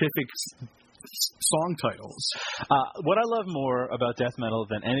scientific song titles? What I love more about death metal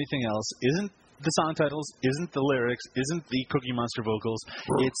than anything else isn't the song titles, isn't the lyrics, isn't the Cookie Monster vocals.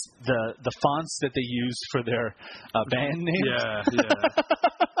 It's the fonts that they use for their band names. Yeah.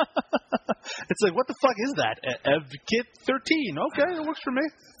 It's like, what the fuck is that? Evkit 13. Okay, it works for me.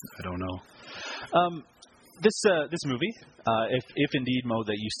 I don't know. This movie, if indeed, Mo,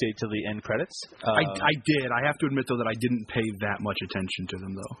 that you stayed till the end credits. I did. I have to admit, though, that I didn't pay that much attention to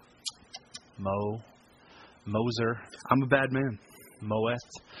them, though. Moser. I'm a bad man. Moeth.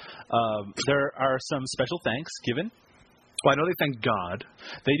 There are some special thanks given. Well, I know they thank God.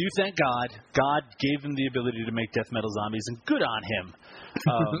 They do thank God. God gave them the ability to make death metal zombies, and good on him.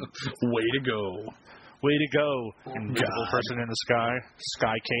 Way to go. Way to go. Invisible person in the sky.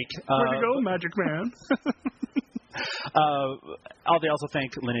 Sky cake. Way to go, Magic Man. They also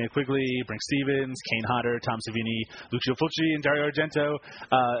thank Linnea Quigley, Brink Stevens, Kane Hodder, Tom Savini, Lucio Fulci, and Dario Argento.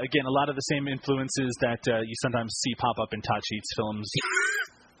 Again, a lot of the same influences that you sometimes see pop up in Todd Sheets films.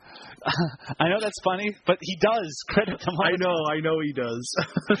 I know that's funny, but he does credit them all. I know he does.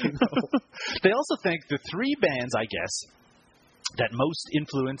 They also thank the three bands, I guess, that most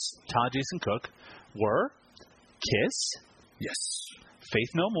influenced Todd Jason Cook were Kiss, yes,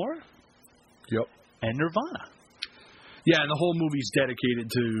 Faith No More, yep, and Nirvana. Yeah, and the whole movie's dedicated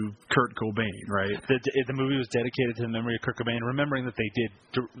to Kurt Cobain, right? The movie was dedicated to the memory of Kurt Cobain, remembering that they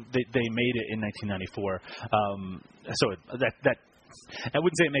made it in 1994. So that I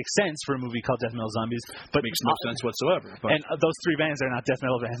wouldn't say it makes sense for a movie called Death Metal Zombies, but it makes no sense whatsoever. But. And those three bands are not death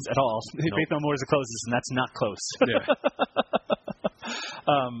metal bands at all. Nope. Faith No More is the closest, and that's not close. Yeah.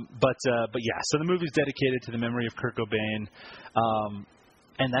 But yeah, so the movie's dedicated to the memory of Kurt Cobain,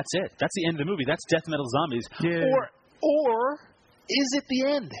 and that's it. That's the end of the movie. That's Death Metal Zombies. Yeah. Or is it the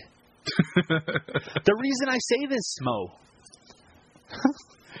end? The reason I say this, Mo,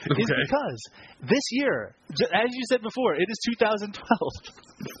 is because this year, as you said before, it is 2012.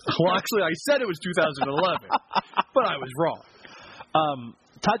 Well, actually, I said it was 2011, but I was wrong.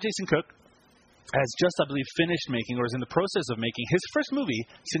 Todd Jason Cook has just, I believe, finished making, or is in the process of making, his first movie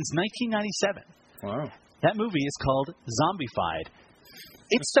since 1997. Wow. That movie is called Zombified.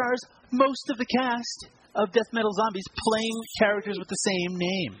 It stars most of the cast of Death Metal Zombies playing characters with the same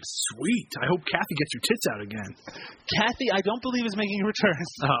names. Sweet. I hope Kathy gets her tits out again. Kathy, I don't believe, is making a return.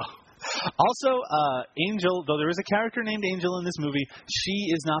 Oh. Also, Angel, though there is a character named Angel in this movie,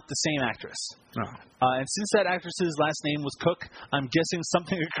 she is not the same actress. Oh. And since that actress's last name was Cook, I'm guessing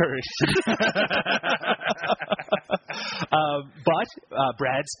something occurred. But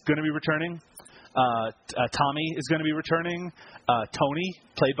Brad's going to be returning. Tommy is going to be returning. Tony,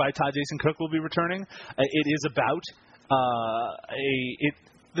 played by Todd Jason Cook, will be returning. It is about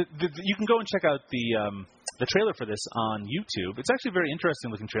you can go and check out the trailer for this on YouTube. It's actually a very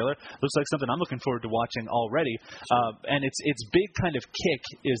interesting looking trailer. Looks like something I'm looking forward to watching already. And its big kind of kick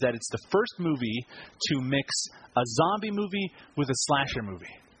is that it's the first movie to mix a zombie movie with a slasher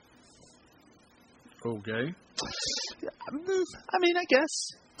movie. Okay. I mean, I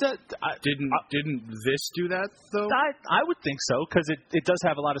guess. Didn't this do that though? I would think so, because it does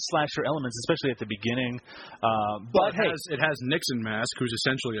have a lot of slasher elements, especially at the beginning. But it has Nixon Mask, who's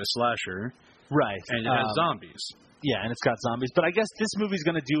essentially a slasher, right? And it has zombies. Yeah, and it's got zombies. But I guess this movie's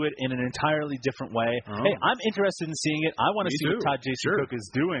going to do it in an entirely different way. Oh. Hey, I'm interested in seeing it. I want to see too. what Todd Jason Cook is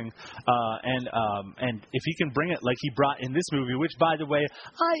doing, and if he can bring it like he brought in this movie, which by the way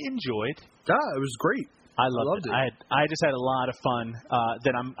I enjoyed. Yeah, it was great. I loved it. I just had a lot of fun.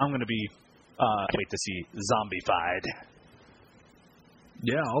 That I'm going to be wait to see zombified.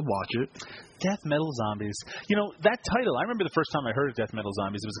 Yeah, I'll watch it. Death Metal Zombies. You know, that title, I remember the first time I heard of Death Metal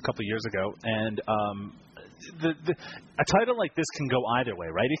Zombies. It was a couple of years ago, and a title like this can go either way,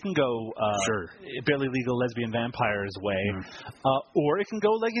 right? It can go Barely Legal Lesbian Vampires way, or it can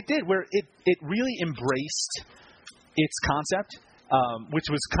go like it did, where it really embraced its concept. Which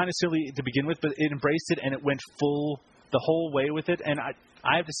was kind of silly to begin with, but it embraced it and it went full the whole way with it. And I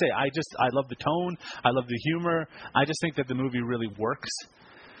have to say, I love the tone. I love the humor. I just think that the movie really works.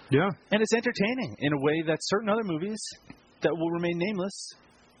 Yeah. And it's entertaining in a way that certain other movies that will remain nameless,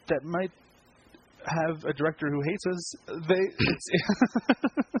 that might have a director who hates us,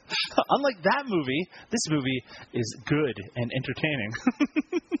 unlike that movie, this movie is good and entertaining.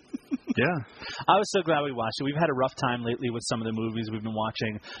 Yeah. I was so glad we watched it. We've had a rough time lately with some of the movies we've been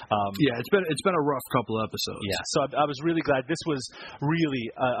watching. Yeah, it's been a rough couple episodes. Yeah, so I was really glad. This was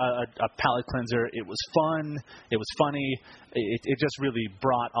really a palate cleanser. It was fun. It was funny. It just really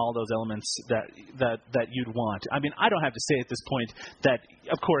brought all those elements that you'd want. I mean, I don't have to say at this point that,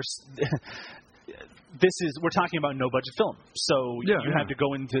 of course, we're talking about no budget film, so you have to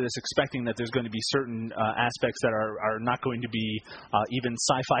go into this expecting that there's going to be certain aspects that are not going to be even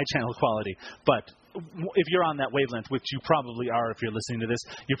sci-fi channel quality. But if you're on that wavelength, which you probably are if you're listening to this,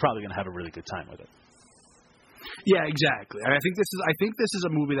 you're probably going to have a really good time with it. Yeah, exactly. I think this is a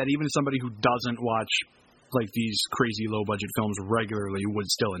movie that even somebody who doesn't watch like these crazy low budget films regularly would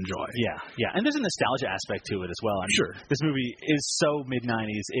still enjoy. Yeah, and there's a nostalgia aspect to it as well. I mean, this movie is so mid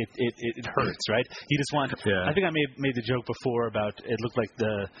 '90s, it hurts, right? You just want. Yeah. I think I made the joke before about it looked like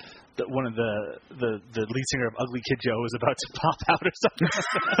one of the lead singer of Ugly Kid Joe was about to pop out or something.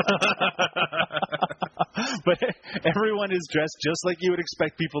 But everyone is dressed just like you would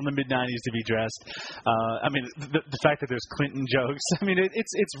expect people in the mid '90s to be dressed. I mean, the fact that there's Clinton jokes. I mean,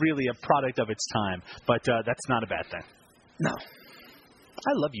 it's really a product of its time. But that's not a bad thing. No.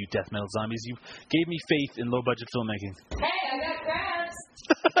 I love you, Death Metal Zombies. You gave me faith in low budget filmmaking. Hey, I got crabs.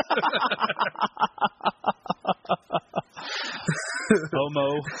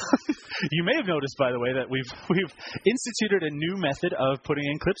 Homo. You may have noticed, by the way, that we've instituted a new method of putting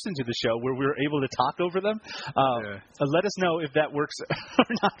in clips into the show where we're able to talk over them. Let us know if that works or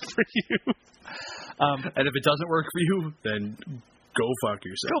not for you. And if it doesn't work for you, then go fuck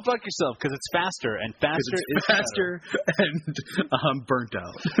yourself. Go fuck yourself, because it's faster, and faster is faster and burnt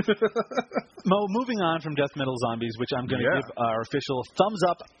out. Mo, moving on from Death Metal Zombies, which I'm going to give our official thumbs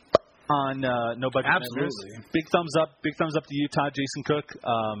up on No Budget Members. Big thumbs up to you, Todd Jason Cook.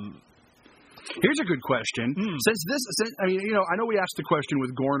 Here's a good question. I know we asked the question with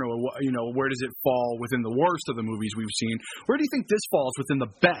Gorno, where does it fall within the worst of the movies we've seen? Where do you think this falls within the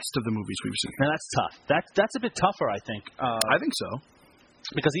best of the movies we've seen? Now that's tough. That's a bit tougher, I think. I think so.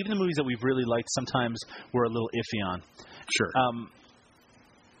 Because even the movies that we've really liked, sometimes we're a little iffy on. Sure. I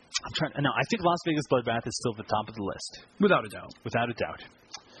think Las Vegas Bloodbath is still at the top of the list. Without a doubt. Without a doubt.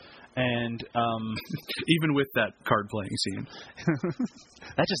 And even with that card playing scene,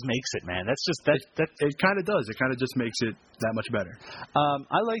 that just makes it, man. That's just that. It kind of does. It kind of just makes it that much better.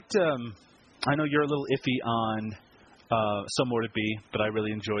 I liked. I know you're a little iffy on Some More to Be, but I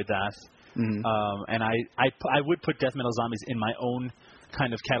really enjoyed that. Mm-hmm. And I would put Death Metal Zombies in my own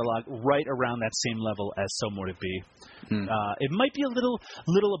kind of catalog right around that same level as So More to Be. It might be a little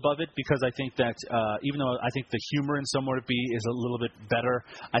above it, because I think that even though I think the humor in So More to Be is a little bit better,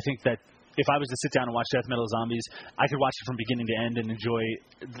 I think that if I was to sit down and watch Death Metal Zombies, I could watch it from beginning to end and enjoy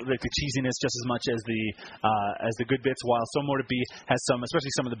like the cheesiness just as much as the good bits. While So More to Be has some,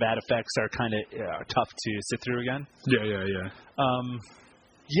 especially some of the bad effects, are kind of tough to sit through again. Yeah.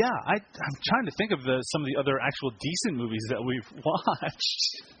 I'm trying to think of some of the other actual decent movies that we've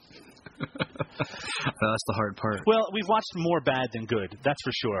watched. That's the hard part. Well, we've watched more bad than good. That's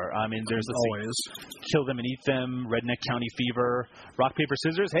for sure. I mean, there's always Kill Them and Eat Them, Redneck County Fever, Rock Paper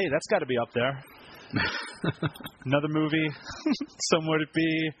Scissors. Hey, that's got to be up there. Another movie, Somewhere to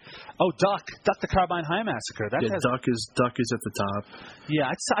Be. Oh, Duck the Carbine High Massacre. Duck is at the top.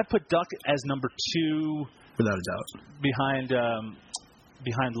 Yeah, I'd put Duck as number 2, without a doubt,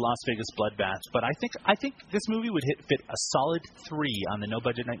 behind Las Vegas Bloodbath. But I think this movie would fit a solid 3 on the No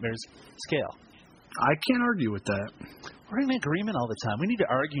Budget Nightmares scale. I can't argue with that. We're in agreement all the time. We need to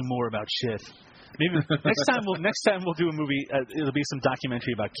argue more about shit. Maybe next time we'll do a movie. It'll be some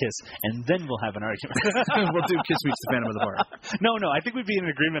documentary about Kiss, and then we'll have an argument. We'll do Kiss Meets the Phantom of the Heart. No, I think we'd be in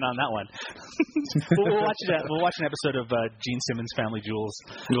agreement on that one. We'll watch that. We'll watch an episode of Gene Simmons' Family Jewels.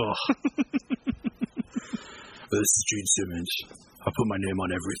 This is Gene Simmons. I put my name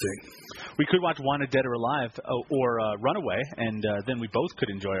on everything. We could watch Wanted Dead or Alive or Runaway, and then we both could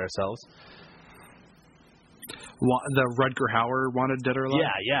enjoy ourselves. The Rutger Hauer Wanted Dead or Alive?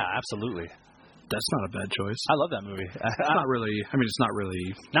 Yeah, absolutely. That's not a bad choice. I love that movie. It's not really. I mean, it's not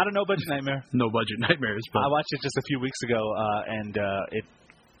really. Not a no-budget nightmare. No-budget nightmares. But I watched it just a few weeks ago, and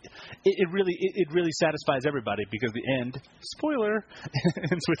it really satisfies everybody because the end, spoiler,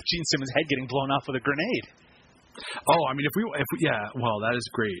 ends with Gene Simmons' head getting blown off with a grenade. Oh, I mean, if we well, that is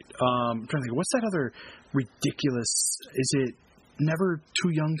great. I'm trying to think, what's that other ridiculous? Is it Never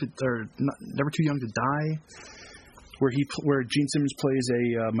Too Young to Die? Where Gene Simmons plays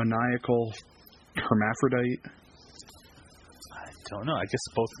a maniacal hermaphrodite. I don't know. I guess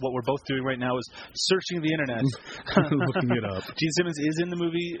what we're both doing right now is searching the internet, looking it up. Gene Simmons is in the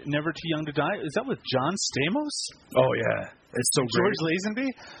movie Never Too Young to Die. Is that with John Stamos? Oh yeah, it's so George great. Lazenby.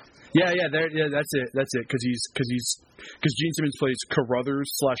 Yeah, that's it. Because Gene Simmons plays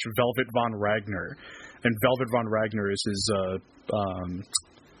Carruthers / Velvet Von Ragnar, and Velvet Von Ragnar is his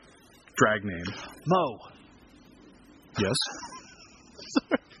drag name. Mo. Yes.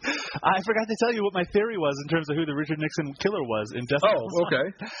 I forgot to tell you what my theory was in terms of who the Richard Nixon killer was in Death Metal. Oh, okay.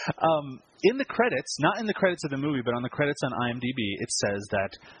 In the credits, not in the credits of the movie, but on the credits on IMDb, it says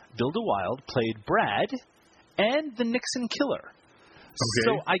that Bill DeWilde played Brad and the Nixon killer. Okay.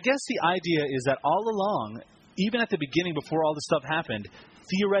 So I guess the idea is that all along, even at the beginning before all this stuff happened,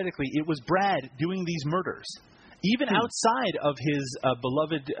 theoretically it was Brad doing these murders. Even outside of his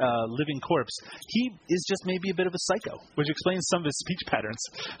beloved living corpse, he is just maybe a bit of a psycho, which explains some of his speech patterns.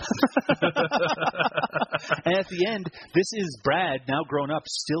 And at the end, this is Brad, now grown up,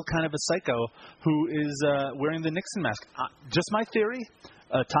 still kind of a psycho, who is wearing the Nixon mask. Just my theory.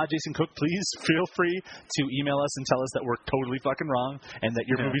 Todd Jason Cook, please feel free to email us and tell us that we're totally fucking wrong and that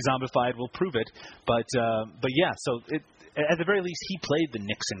your movie Zombified will prove it. But yeah, so at the very least, he played the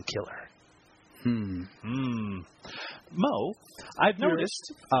Nixon killer. Mo, I've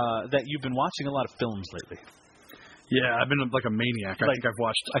noticed that you've been watching a lot of films lately. Yeah, I've been like a maniac. I think I've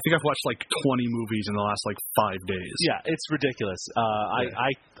watched like 20 movies in the last like 5 days. Yeah, it's ridiculous.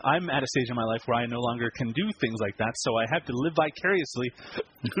 I'm at a stage in my life where I no longer can do things like that, so I have to live vicariously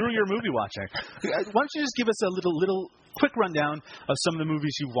through your movie watching. Why don't you just give us a little quick rundown of some of the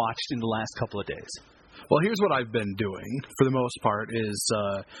movies you watched in the last couple of days? Well, here's what I've been doing for the most part is,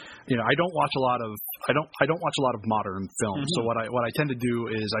 I don't watch a lot of modern films. So what I tend to do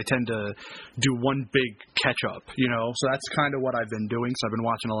is I tend to do one big catch up, So that's kind of what I've been doing. So I've been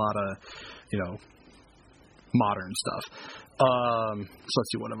watching a lot of, modern stuff. So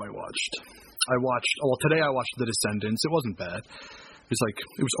let's see, what have I watched? Today I watched The Descendants. It wasn't bad. It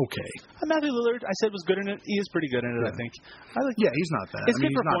was okay. Matthew Lillard, I said, was good in it. He is pretty good in it, I think. Yeah, he's not bad. It's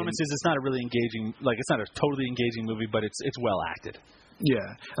good performances. It's not a really engaging, it's not a totally engaging movie, but it's well acted. Yeah,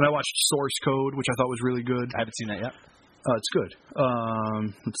 and I watched Source Code, which I thought was really good. I haven't seen that yet. It's good.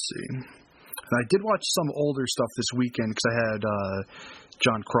 Let's see. And I did watch some older stuff this weekend because I had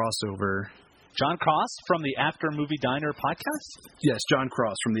John Cross over. John Cross from the After Movie Diner podcast? Yes, John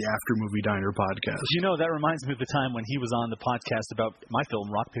Cross from the After Movie Diner podcast. That reminds me of the time when he was on the podcast about my film,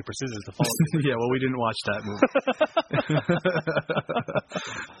 Rock, Paper, Scissors, The Fall. Yeah, well, we didn't watch that movie.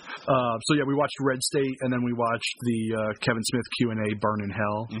 So, yeah, we watched Red State, and then we watched the Kevin Smith Q&A, Burn in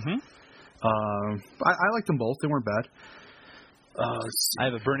Hell. I liked them both. They weren't bad. I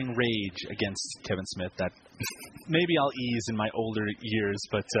have a burning rage against Kevin Smith that maybe I'll ease in my older years,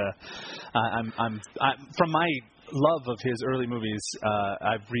 but I'm from my love of his early movies,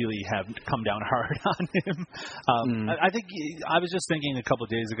 I really have come down hard on him. I think I was just thinking a couple of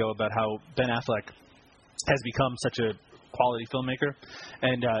days ago about how Ben Affleck has become such a quality filmmaker,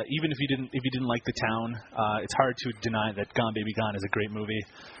 and even if you didn't like The Town, it's hard to deny that Gone Baby Gone is a great movie.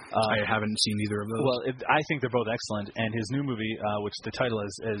 I haven't seen either of those. Well, I think they're both excellent, and his new movie, which the title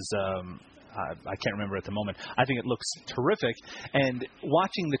is I can't remember at the moment. I think it looks terrific, and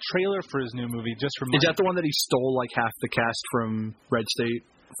watching the trailer for his new movie just reminded. Is that the one that he stole like half the cast from Red State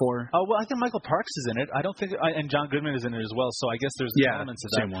for? Oh, well, I think Michael Parks is in it. I don't think, and John Goodman is in it as well. So I guess there's elements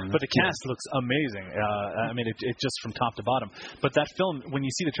of that. One. But the cast looks amazing. I mean, it just from top to bottom. But that film, when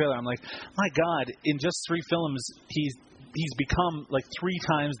you see the trailer, I'm like, my God! In just 3 films, he's become like 3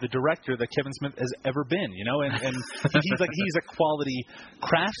 times the director that Kevin Smith has ever been, you know, and he's a quality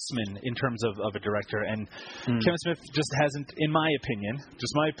craftsman in terms of a director, and Kevin Smith just hasn't, in my opinion,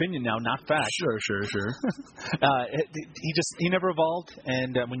 just my opinion now, not fact. Sure. He never evolved,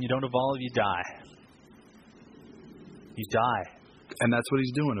 and when you don't evolve, you die. You die. And that's what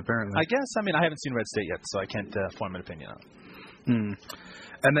he's doing, apparently. I guess. I mean, I haven't seen Red State yet, so I can't form an opinion on it.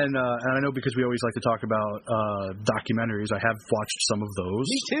 And then, and I know because we always like to talk about documentaries, I have watched some of those.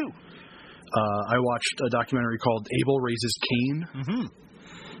 Me too. I watched a documentary called Abel Raises Cain.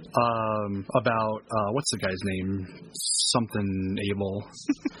 About, what's the guy's name? Something Abel.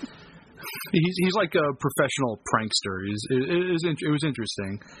 He's like a professional prankster. It was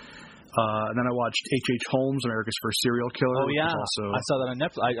interesting. And then I watched H.H. Holmes, America's First Serial Killer. Oh, yeah. Also, I saw that on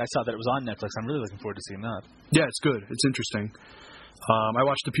Netflix. I saw that it was on Netflix. I'm really looking forward to seeing that. Yeah, it's good. It's interesting. I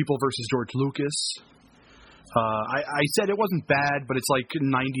watched The People versus George Lucas. I said it wasn't bad, but it's like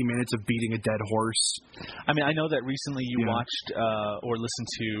 90 minutes of beating a dead horse. I mean, I know that recently you watched or listened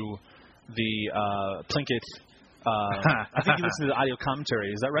to the Plinkett. I think you listened to the audio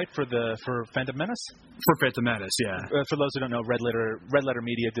commentary. Is that right for Phantom Menace? For Phantom Menace, yeah. For those who don't know, Red Letter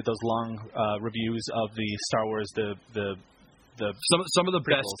Media did those long reviews of the Star Wars, some of the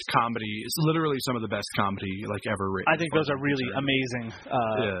best comedy. It's literally some of the best comedy like ever written. I think those are really amazing.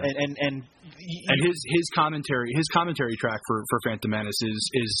 And his commentary track for Phantom Menace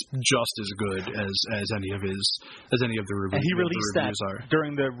is just as good as any of the reviews. And he released that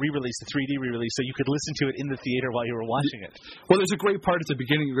during the re-release, the 3D re-release, so you could listen to it in the theater while you were watching it. Well, there's a great part at the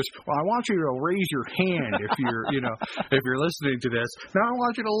beginning. He goes, "Well, I want you to raise your hand if you're if you're listening to this. Now I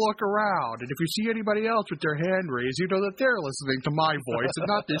want you to look around, and if you see anybody else with their hand raised, you know that they're listening to my voice and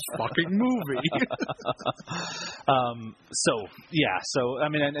not this fucking movie." So I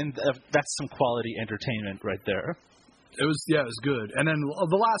mean, and that's some quality entertainment right there. It was good. And then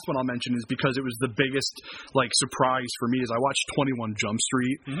the last one I'll mention is because it was the biggest surprise for me is I watched 21 Jump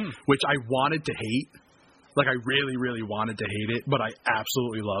Street, which I wanted to hate. Like, I really, really wanted to hate it, but I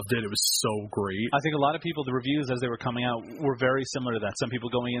absolutely loved it. It was so great. I think a lot of people, the reviews as they were coming out, were very similar to that. Some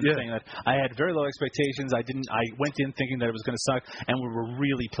people going in saying that I had very low expectations. I went in thinking that it was going to suck, and we were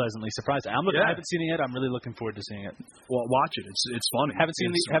really pleasantly surprised. I haven't seen it yet. I'm really looking forward to seeing it. Well, watch it. It's funny. Haven't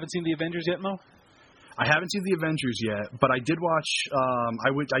seen the Avengers yet, Mo? I haven't seen the Avengers yet, but I did watch.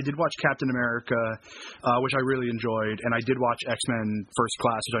 I did watch Captain America, which I really enjoyed, and I did watch X-Men First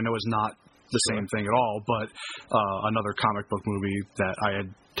Class, which I know is not the same thing at all, but another comic book movie that I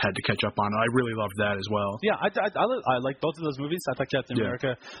had to catch up on. I really loved that as well. Yeah, I like both of those movies. I thought Captain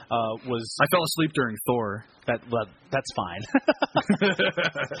America was. I fell asleep during Thor. That's fine.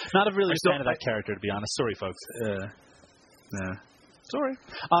 Not a really fan of that character, to be honest. Sorry, folks. Yeah. Sorry.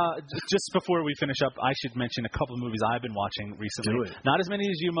 Just before we finish up, I should mention a couple of movies I've been watching recently. Do it. Not as many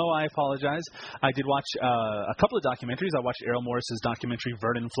as you, Mo. I apologize. I did watch a couple of documentaries. I watched Errol Morris's documentary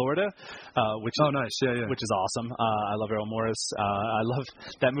Vernon, Florida, which nice, yeah, which is awesome. I love Errol Morris. I love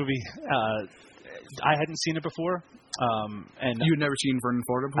that movie. I hadn't seen it before. And you had never seen Vernon,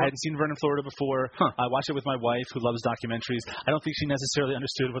 Florida before? I hadn't seen Vernon, Florida before. I watched it with my wife, who loves documentaries. I don't think she necessarily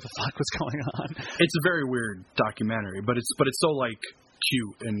understood what the fuck was going on. It's a very weird documentary, but it's so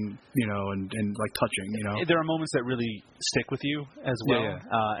cute and and touching. There are moments that really stick with you as well.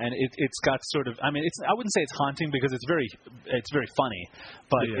 Yeah. And it's got sort of. I mean, I wouldn't say it's haunting because it's very funny,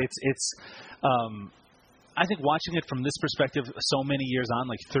 but it's. I think watching it from this perspective so many years on,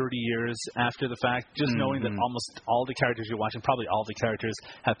 30 years after the fact, just knowing that almost all the characters you're watching, probably all the characters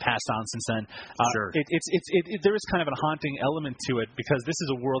have passed on since then. Sure. There is kind of a haunting element to it because this is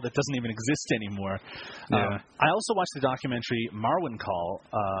a world that doesn't even exist anymore. Yeah. I also watched the documentary Marwan Call.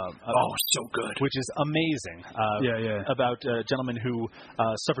 So good. Which is amazing. About a gentleman who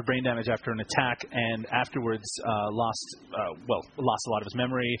suffered brain damage after an attack and afterwards lost a lot of his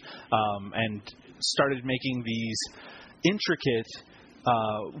memory and started making these intricate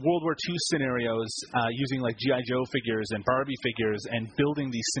World War II scenarios using like G.I. Joe figures and Barbie figures and building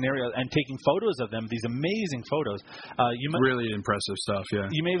these scenarios and taking photos of them, these amazing photos. Really impressive stuff, yeah.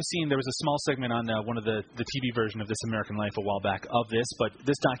 You may have seen there was a small segment on one of the TV version of This American Life a while back of this, but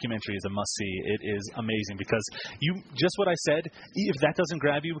this documentary is a must-see. It is amazing because just what I said, if that doesn't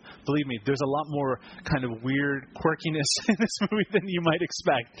grab you, believe me, there's a lot more kind of weird quirkiness in this movie than you might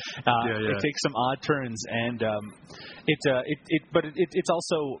expect. It takes some odd turns, and it's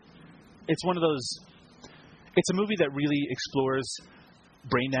also, it's one of those, it's a movie that really explores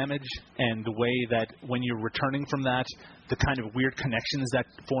brain damage and the way that when you're returning from that, the kind of weird connections that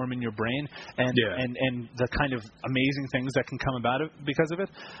form in your brain and the kind of amazing things that can come about it because of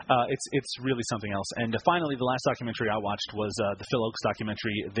it. It's really something else. And finally, the last documentary I watched was the Phil Oakes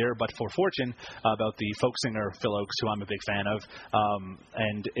documentary, There But For Fortune, about the folk singer Phil Oakes, who I'm a big fan of.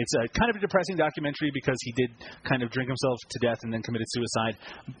 And it's a kind of a depressing documentary because he did kind of drink himself to death and then committed suicide.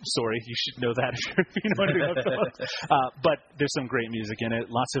 Sorry, you should know that if you know anything about Phil Oakes. But there's some great music in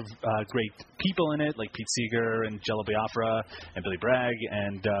it, lots of great people in it, like Pete Seeger and Jello Biafra and Billy Bragg,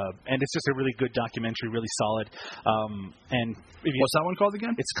 and it's just a really good documentary, really solid. And what's that one called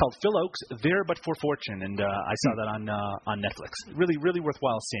again? It's called Phil Oakes, There But For Fortune, and I saw that on Netflix. Really, really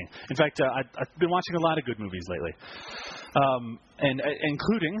worthwhile seeing. In fact, I've been watching a lot of good movies lately, and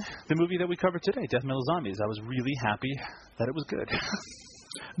including the movie that we covered today, Death Metal Zombies. I was really happy that it was good.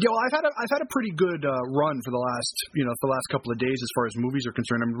 Yeah, well, I've had a pretty good run for the last couple of days as far as movies are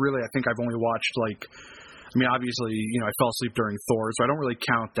concerned. I mean, really, I think I've only watched obviously, I fell asleep during Thor, so I don't really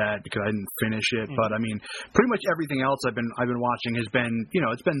count that because I didn't finish it. Mm-hmm. But I mean, pretty much everything else I've been watching has been,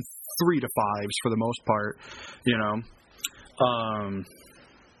 it's been 3 to 5s for the most part.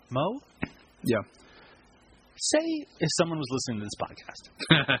 Mo? Yeah. Say if someone was listening to this podcast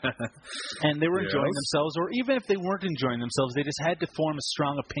and they were enjoying themselves, or even if they weren't enjoying themselves, they just had to form a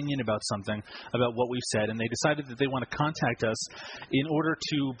strong opinion about something, about what we've said, and they decided that they want to contact us in order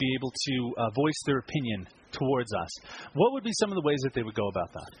to be able to voice their opinion towards us. What would be some of the ways that they would go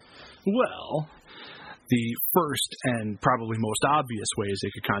about that? Well, the first and probably most obvious way is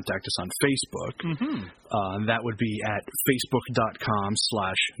they could contact us on Facebook. Mm-hmm. That would be at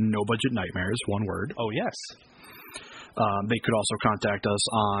facebook.com/NoBudgetNightmares, one word. Oh, yes. They could also contact us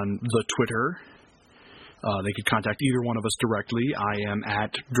on the Twitter. They could contact either one of us directly. I am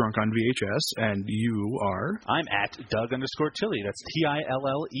at DrunkOnVHS, and you are? I'm at Doug_Tilley. That's Tilley.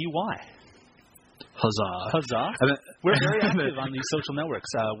 Huzzah. We're very active on these social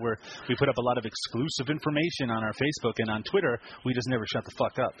networks. We put up a lot of exclusive information on our Facebook, and on Twitter, we just never shut the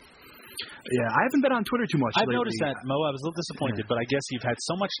fuck up. Yeah, I haven't been on Twitter too much lately. I've noticed that, Mo. I was a little disappointed, but I guess you've had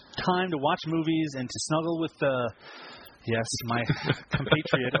so much time to watch movies and to snuggle with my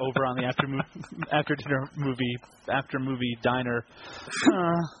compatriot over on the after movie diner.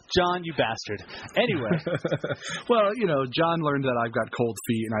 John, you bastard. Anyway. Well, John learned that I've got cold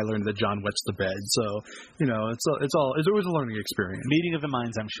feet, and I learned that John wets the bed. So, it was a learning experience. Meeting of the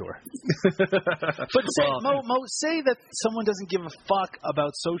minds, I'm sure. But Mo, say that someone doesn't give a fuck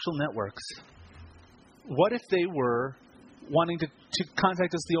about social networks. What if they were wanting to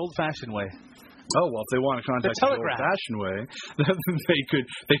contact us the old-fashioned way? Oh, well, if they want to contact us the old-fashioned way,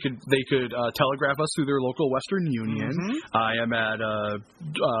 they could telegraph us through their local Western Union. Mm-hmm. I am at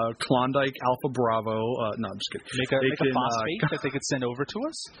Klondike Alpha Bravo. No, I'm just kidding. Make a phosphate that they could send over to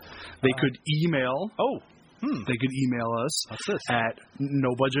us? They could email. They could email us at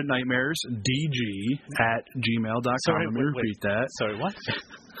nobudgetnightmaresdg@gmail.com. Sorry, Let me repeat that. Sorry, what?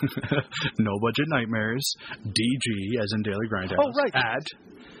 nobudgetnightmaresdg, as in Daily Grindhouse. Oh, right.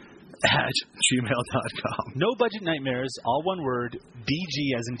 At gmail.com. No Budget Nightmares, all one word,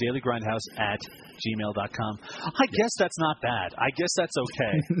 DG as in Daily Grindhouse at gmail.com. I guess that's not bad. I guess that's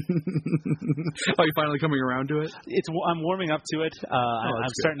okay. Are you finally coming around to it? I'm warming up to it.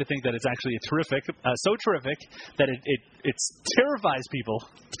 I'm starting to think that it's actually terrific, so terrific that it terrifies people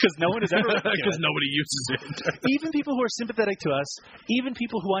because no one has ever because nobody uses it. Even people who are sympathetic to us, even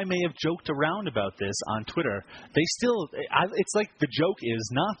people who I may have joked around about this on Twitter, they still. It's like the joke is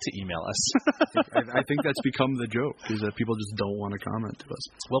not to email us. I think that's become the joke, is that people just don't want to comment to us.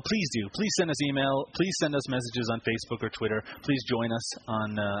 Well, please do. Please send us email. Please send us messages on Facebook or Twitter. Please join us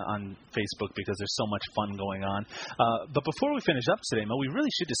on Facebook because there's so much fun going on. But before we finish up today, Mo, we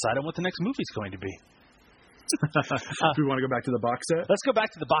really should decide on what the next movie is going to be. Do we want to go back to the box set? Let's go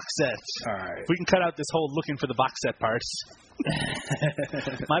back to the box set. All right. We can cut out this whole looking for the box set parts.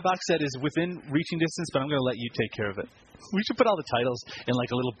 My box set is within reaching distance, but I'm going to let you take care of it. We should put all the titles in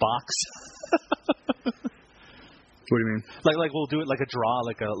like a little box. What do you mean? Like we'll do it like a draw,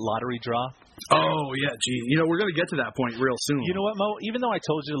 like a lottery draw. Oh, yeah, gee. We're going to get to that point real soon. You know what, Mo? Even though I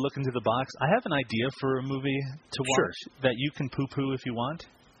told you to look into the box, I have an idea for a movie to watch that you can poo-poo if you want.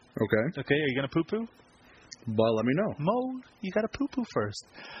 Okay. Okay, are you going to poo-poo? Well, let me know. Mo, you got to poo-poo first.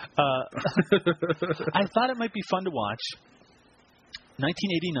 I thought it might be fun to watch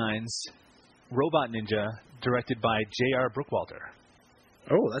 1989's Robot Ninja, directed by J.R. Brookwalter.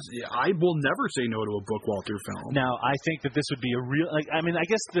 Oh, I will never say no to a Brookwalter film. Now, I think that this would be a real... I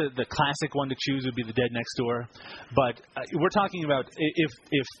guess the classic one to choose would be The Dead Next Door. But we're talking about if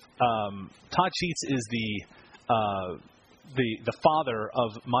Todd Sheets is the father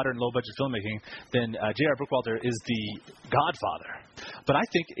of modern low-budget filmmaking, then J.R. Brookwalter is the godfather. But I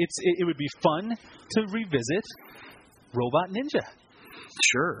think it would be fun to revisit Robot Ninja.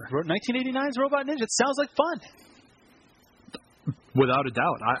 Sure. 1989's Robot Ninja. It sounds like fun. Without a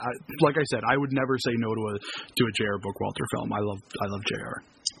doubt. I like I said, I would never say no to a J.R. Brookwalter film. I love J.R.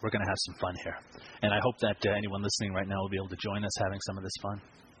 We're going to have some fun here. And I hope that anyone listening right now will be able to join us having some of this fun.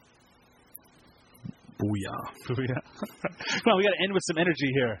 Booyah. Booyah. Come on, we got to end with some energy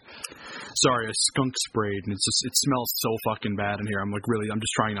here. Sorry, I skunk sprayed, and it smells so fucking bad in here. I'm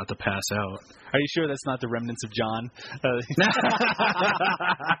just trying not to pass out. Are you sure that's not the remnants of John?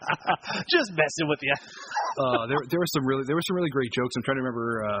 Just messing with you. There were some really great jokes. I'm trying to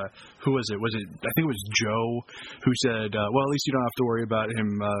remember who was it? I think it was Joe who said, "Well, at least you don't have to worry about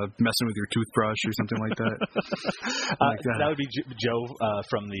him messing with your toothbrush or something like that." That would be Joe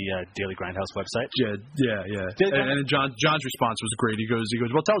from the Daily Grindhouse website. Yeah. And then John's response was great. He goes,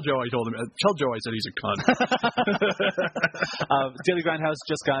 "Well, tell Joe I said he's a cunt." Daily Grindhouse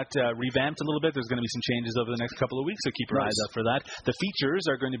just got revamped a little bit. There's going to be some changes over the next couple of weeks, so keep your eyes out for that. The features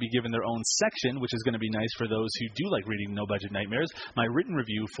are going to be given their own section, which is going to be nice for those who do like reading No Budget Nightmares. My written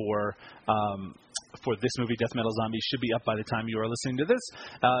review for this movie, Death Metal Zombies, should be up by the time you are listening to this.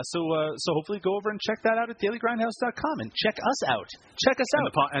 So hopefully go over and check that out at dailygrindhouse.com and check us out.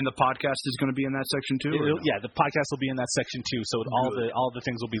 And the podcast is going to be in that section too? Yeah, the podcast will be in that section too. So all the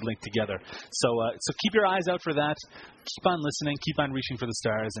things will be linked together. So keep your eyes out for that. Keep on listening. Keep on reaching for the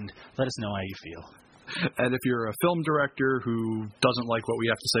stars, and let us know how you feel. And if you're a film director who doesn't like what we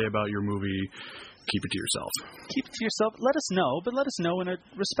have to say about your movie, keep it to yourself. Keep it to yourself. Let us know, but let us know in a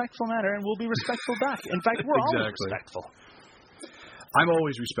respectful manner, and we'll be respectful back. In fact, we're always respectful. I'm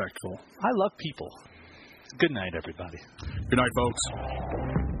always respectful. I love people. Good night, everybody. Good night, folks.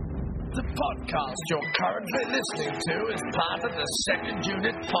 The podcast you're currently listening to is part of the Second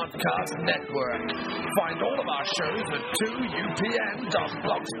Unit Podcast Network. Find all of our shows at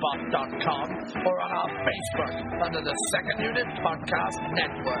 2upn.blogspot.com or on our Facebook under the Second Unit Podcast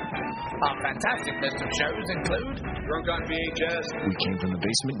Network. Our fantastic list of shows include Drunk on VHS, We Came from the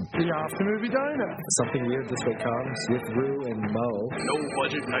Basement, The After Movie Diner, Something Weird This Way Comes with Rue and Mo, No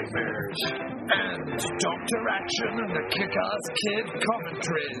Budget Nightmares, and Dr. Action and the Kick-Ass Kid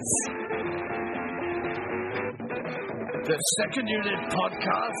Commentaries. The Second Unit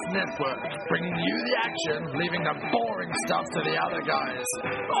Podcast Network, bringing you the action, leaving the boring stuff to the other guys.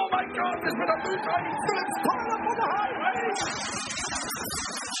 Oh my God, there's been a Blue Diamond Phillips pile up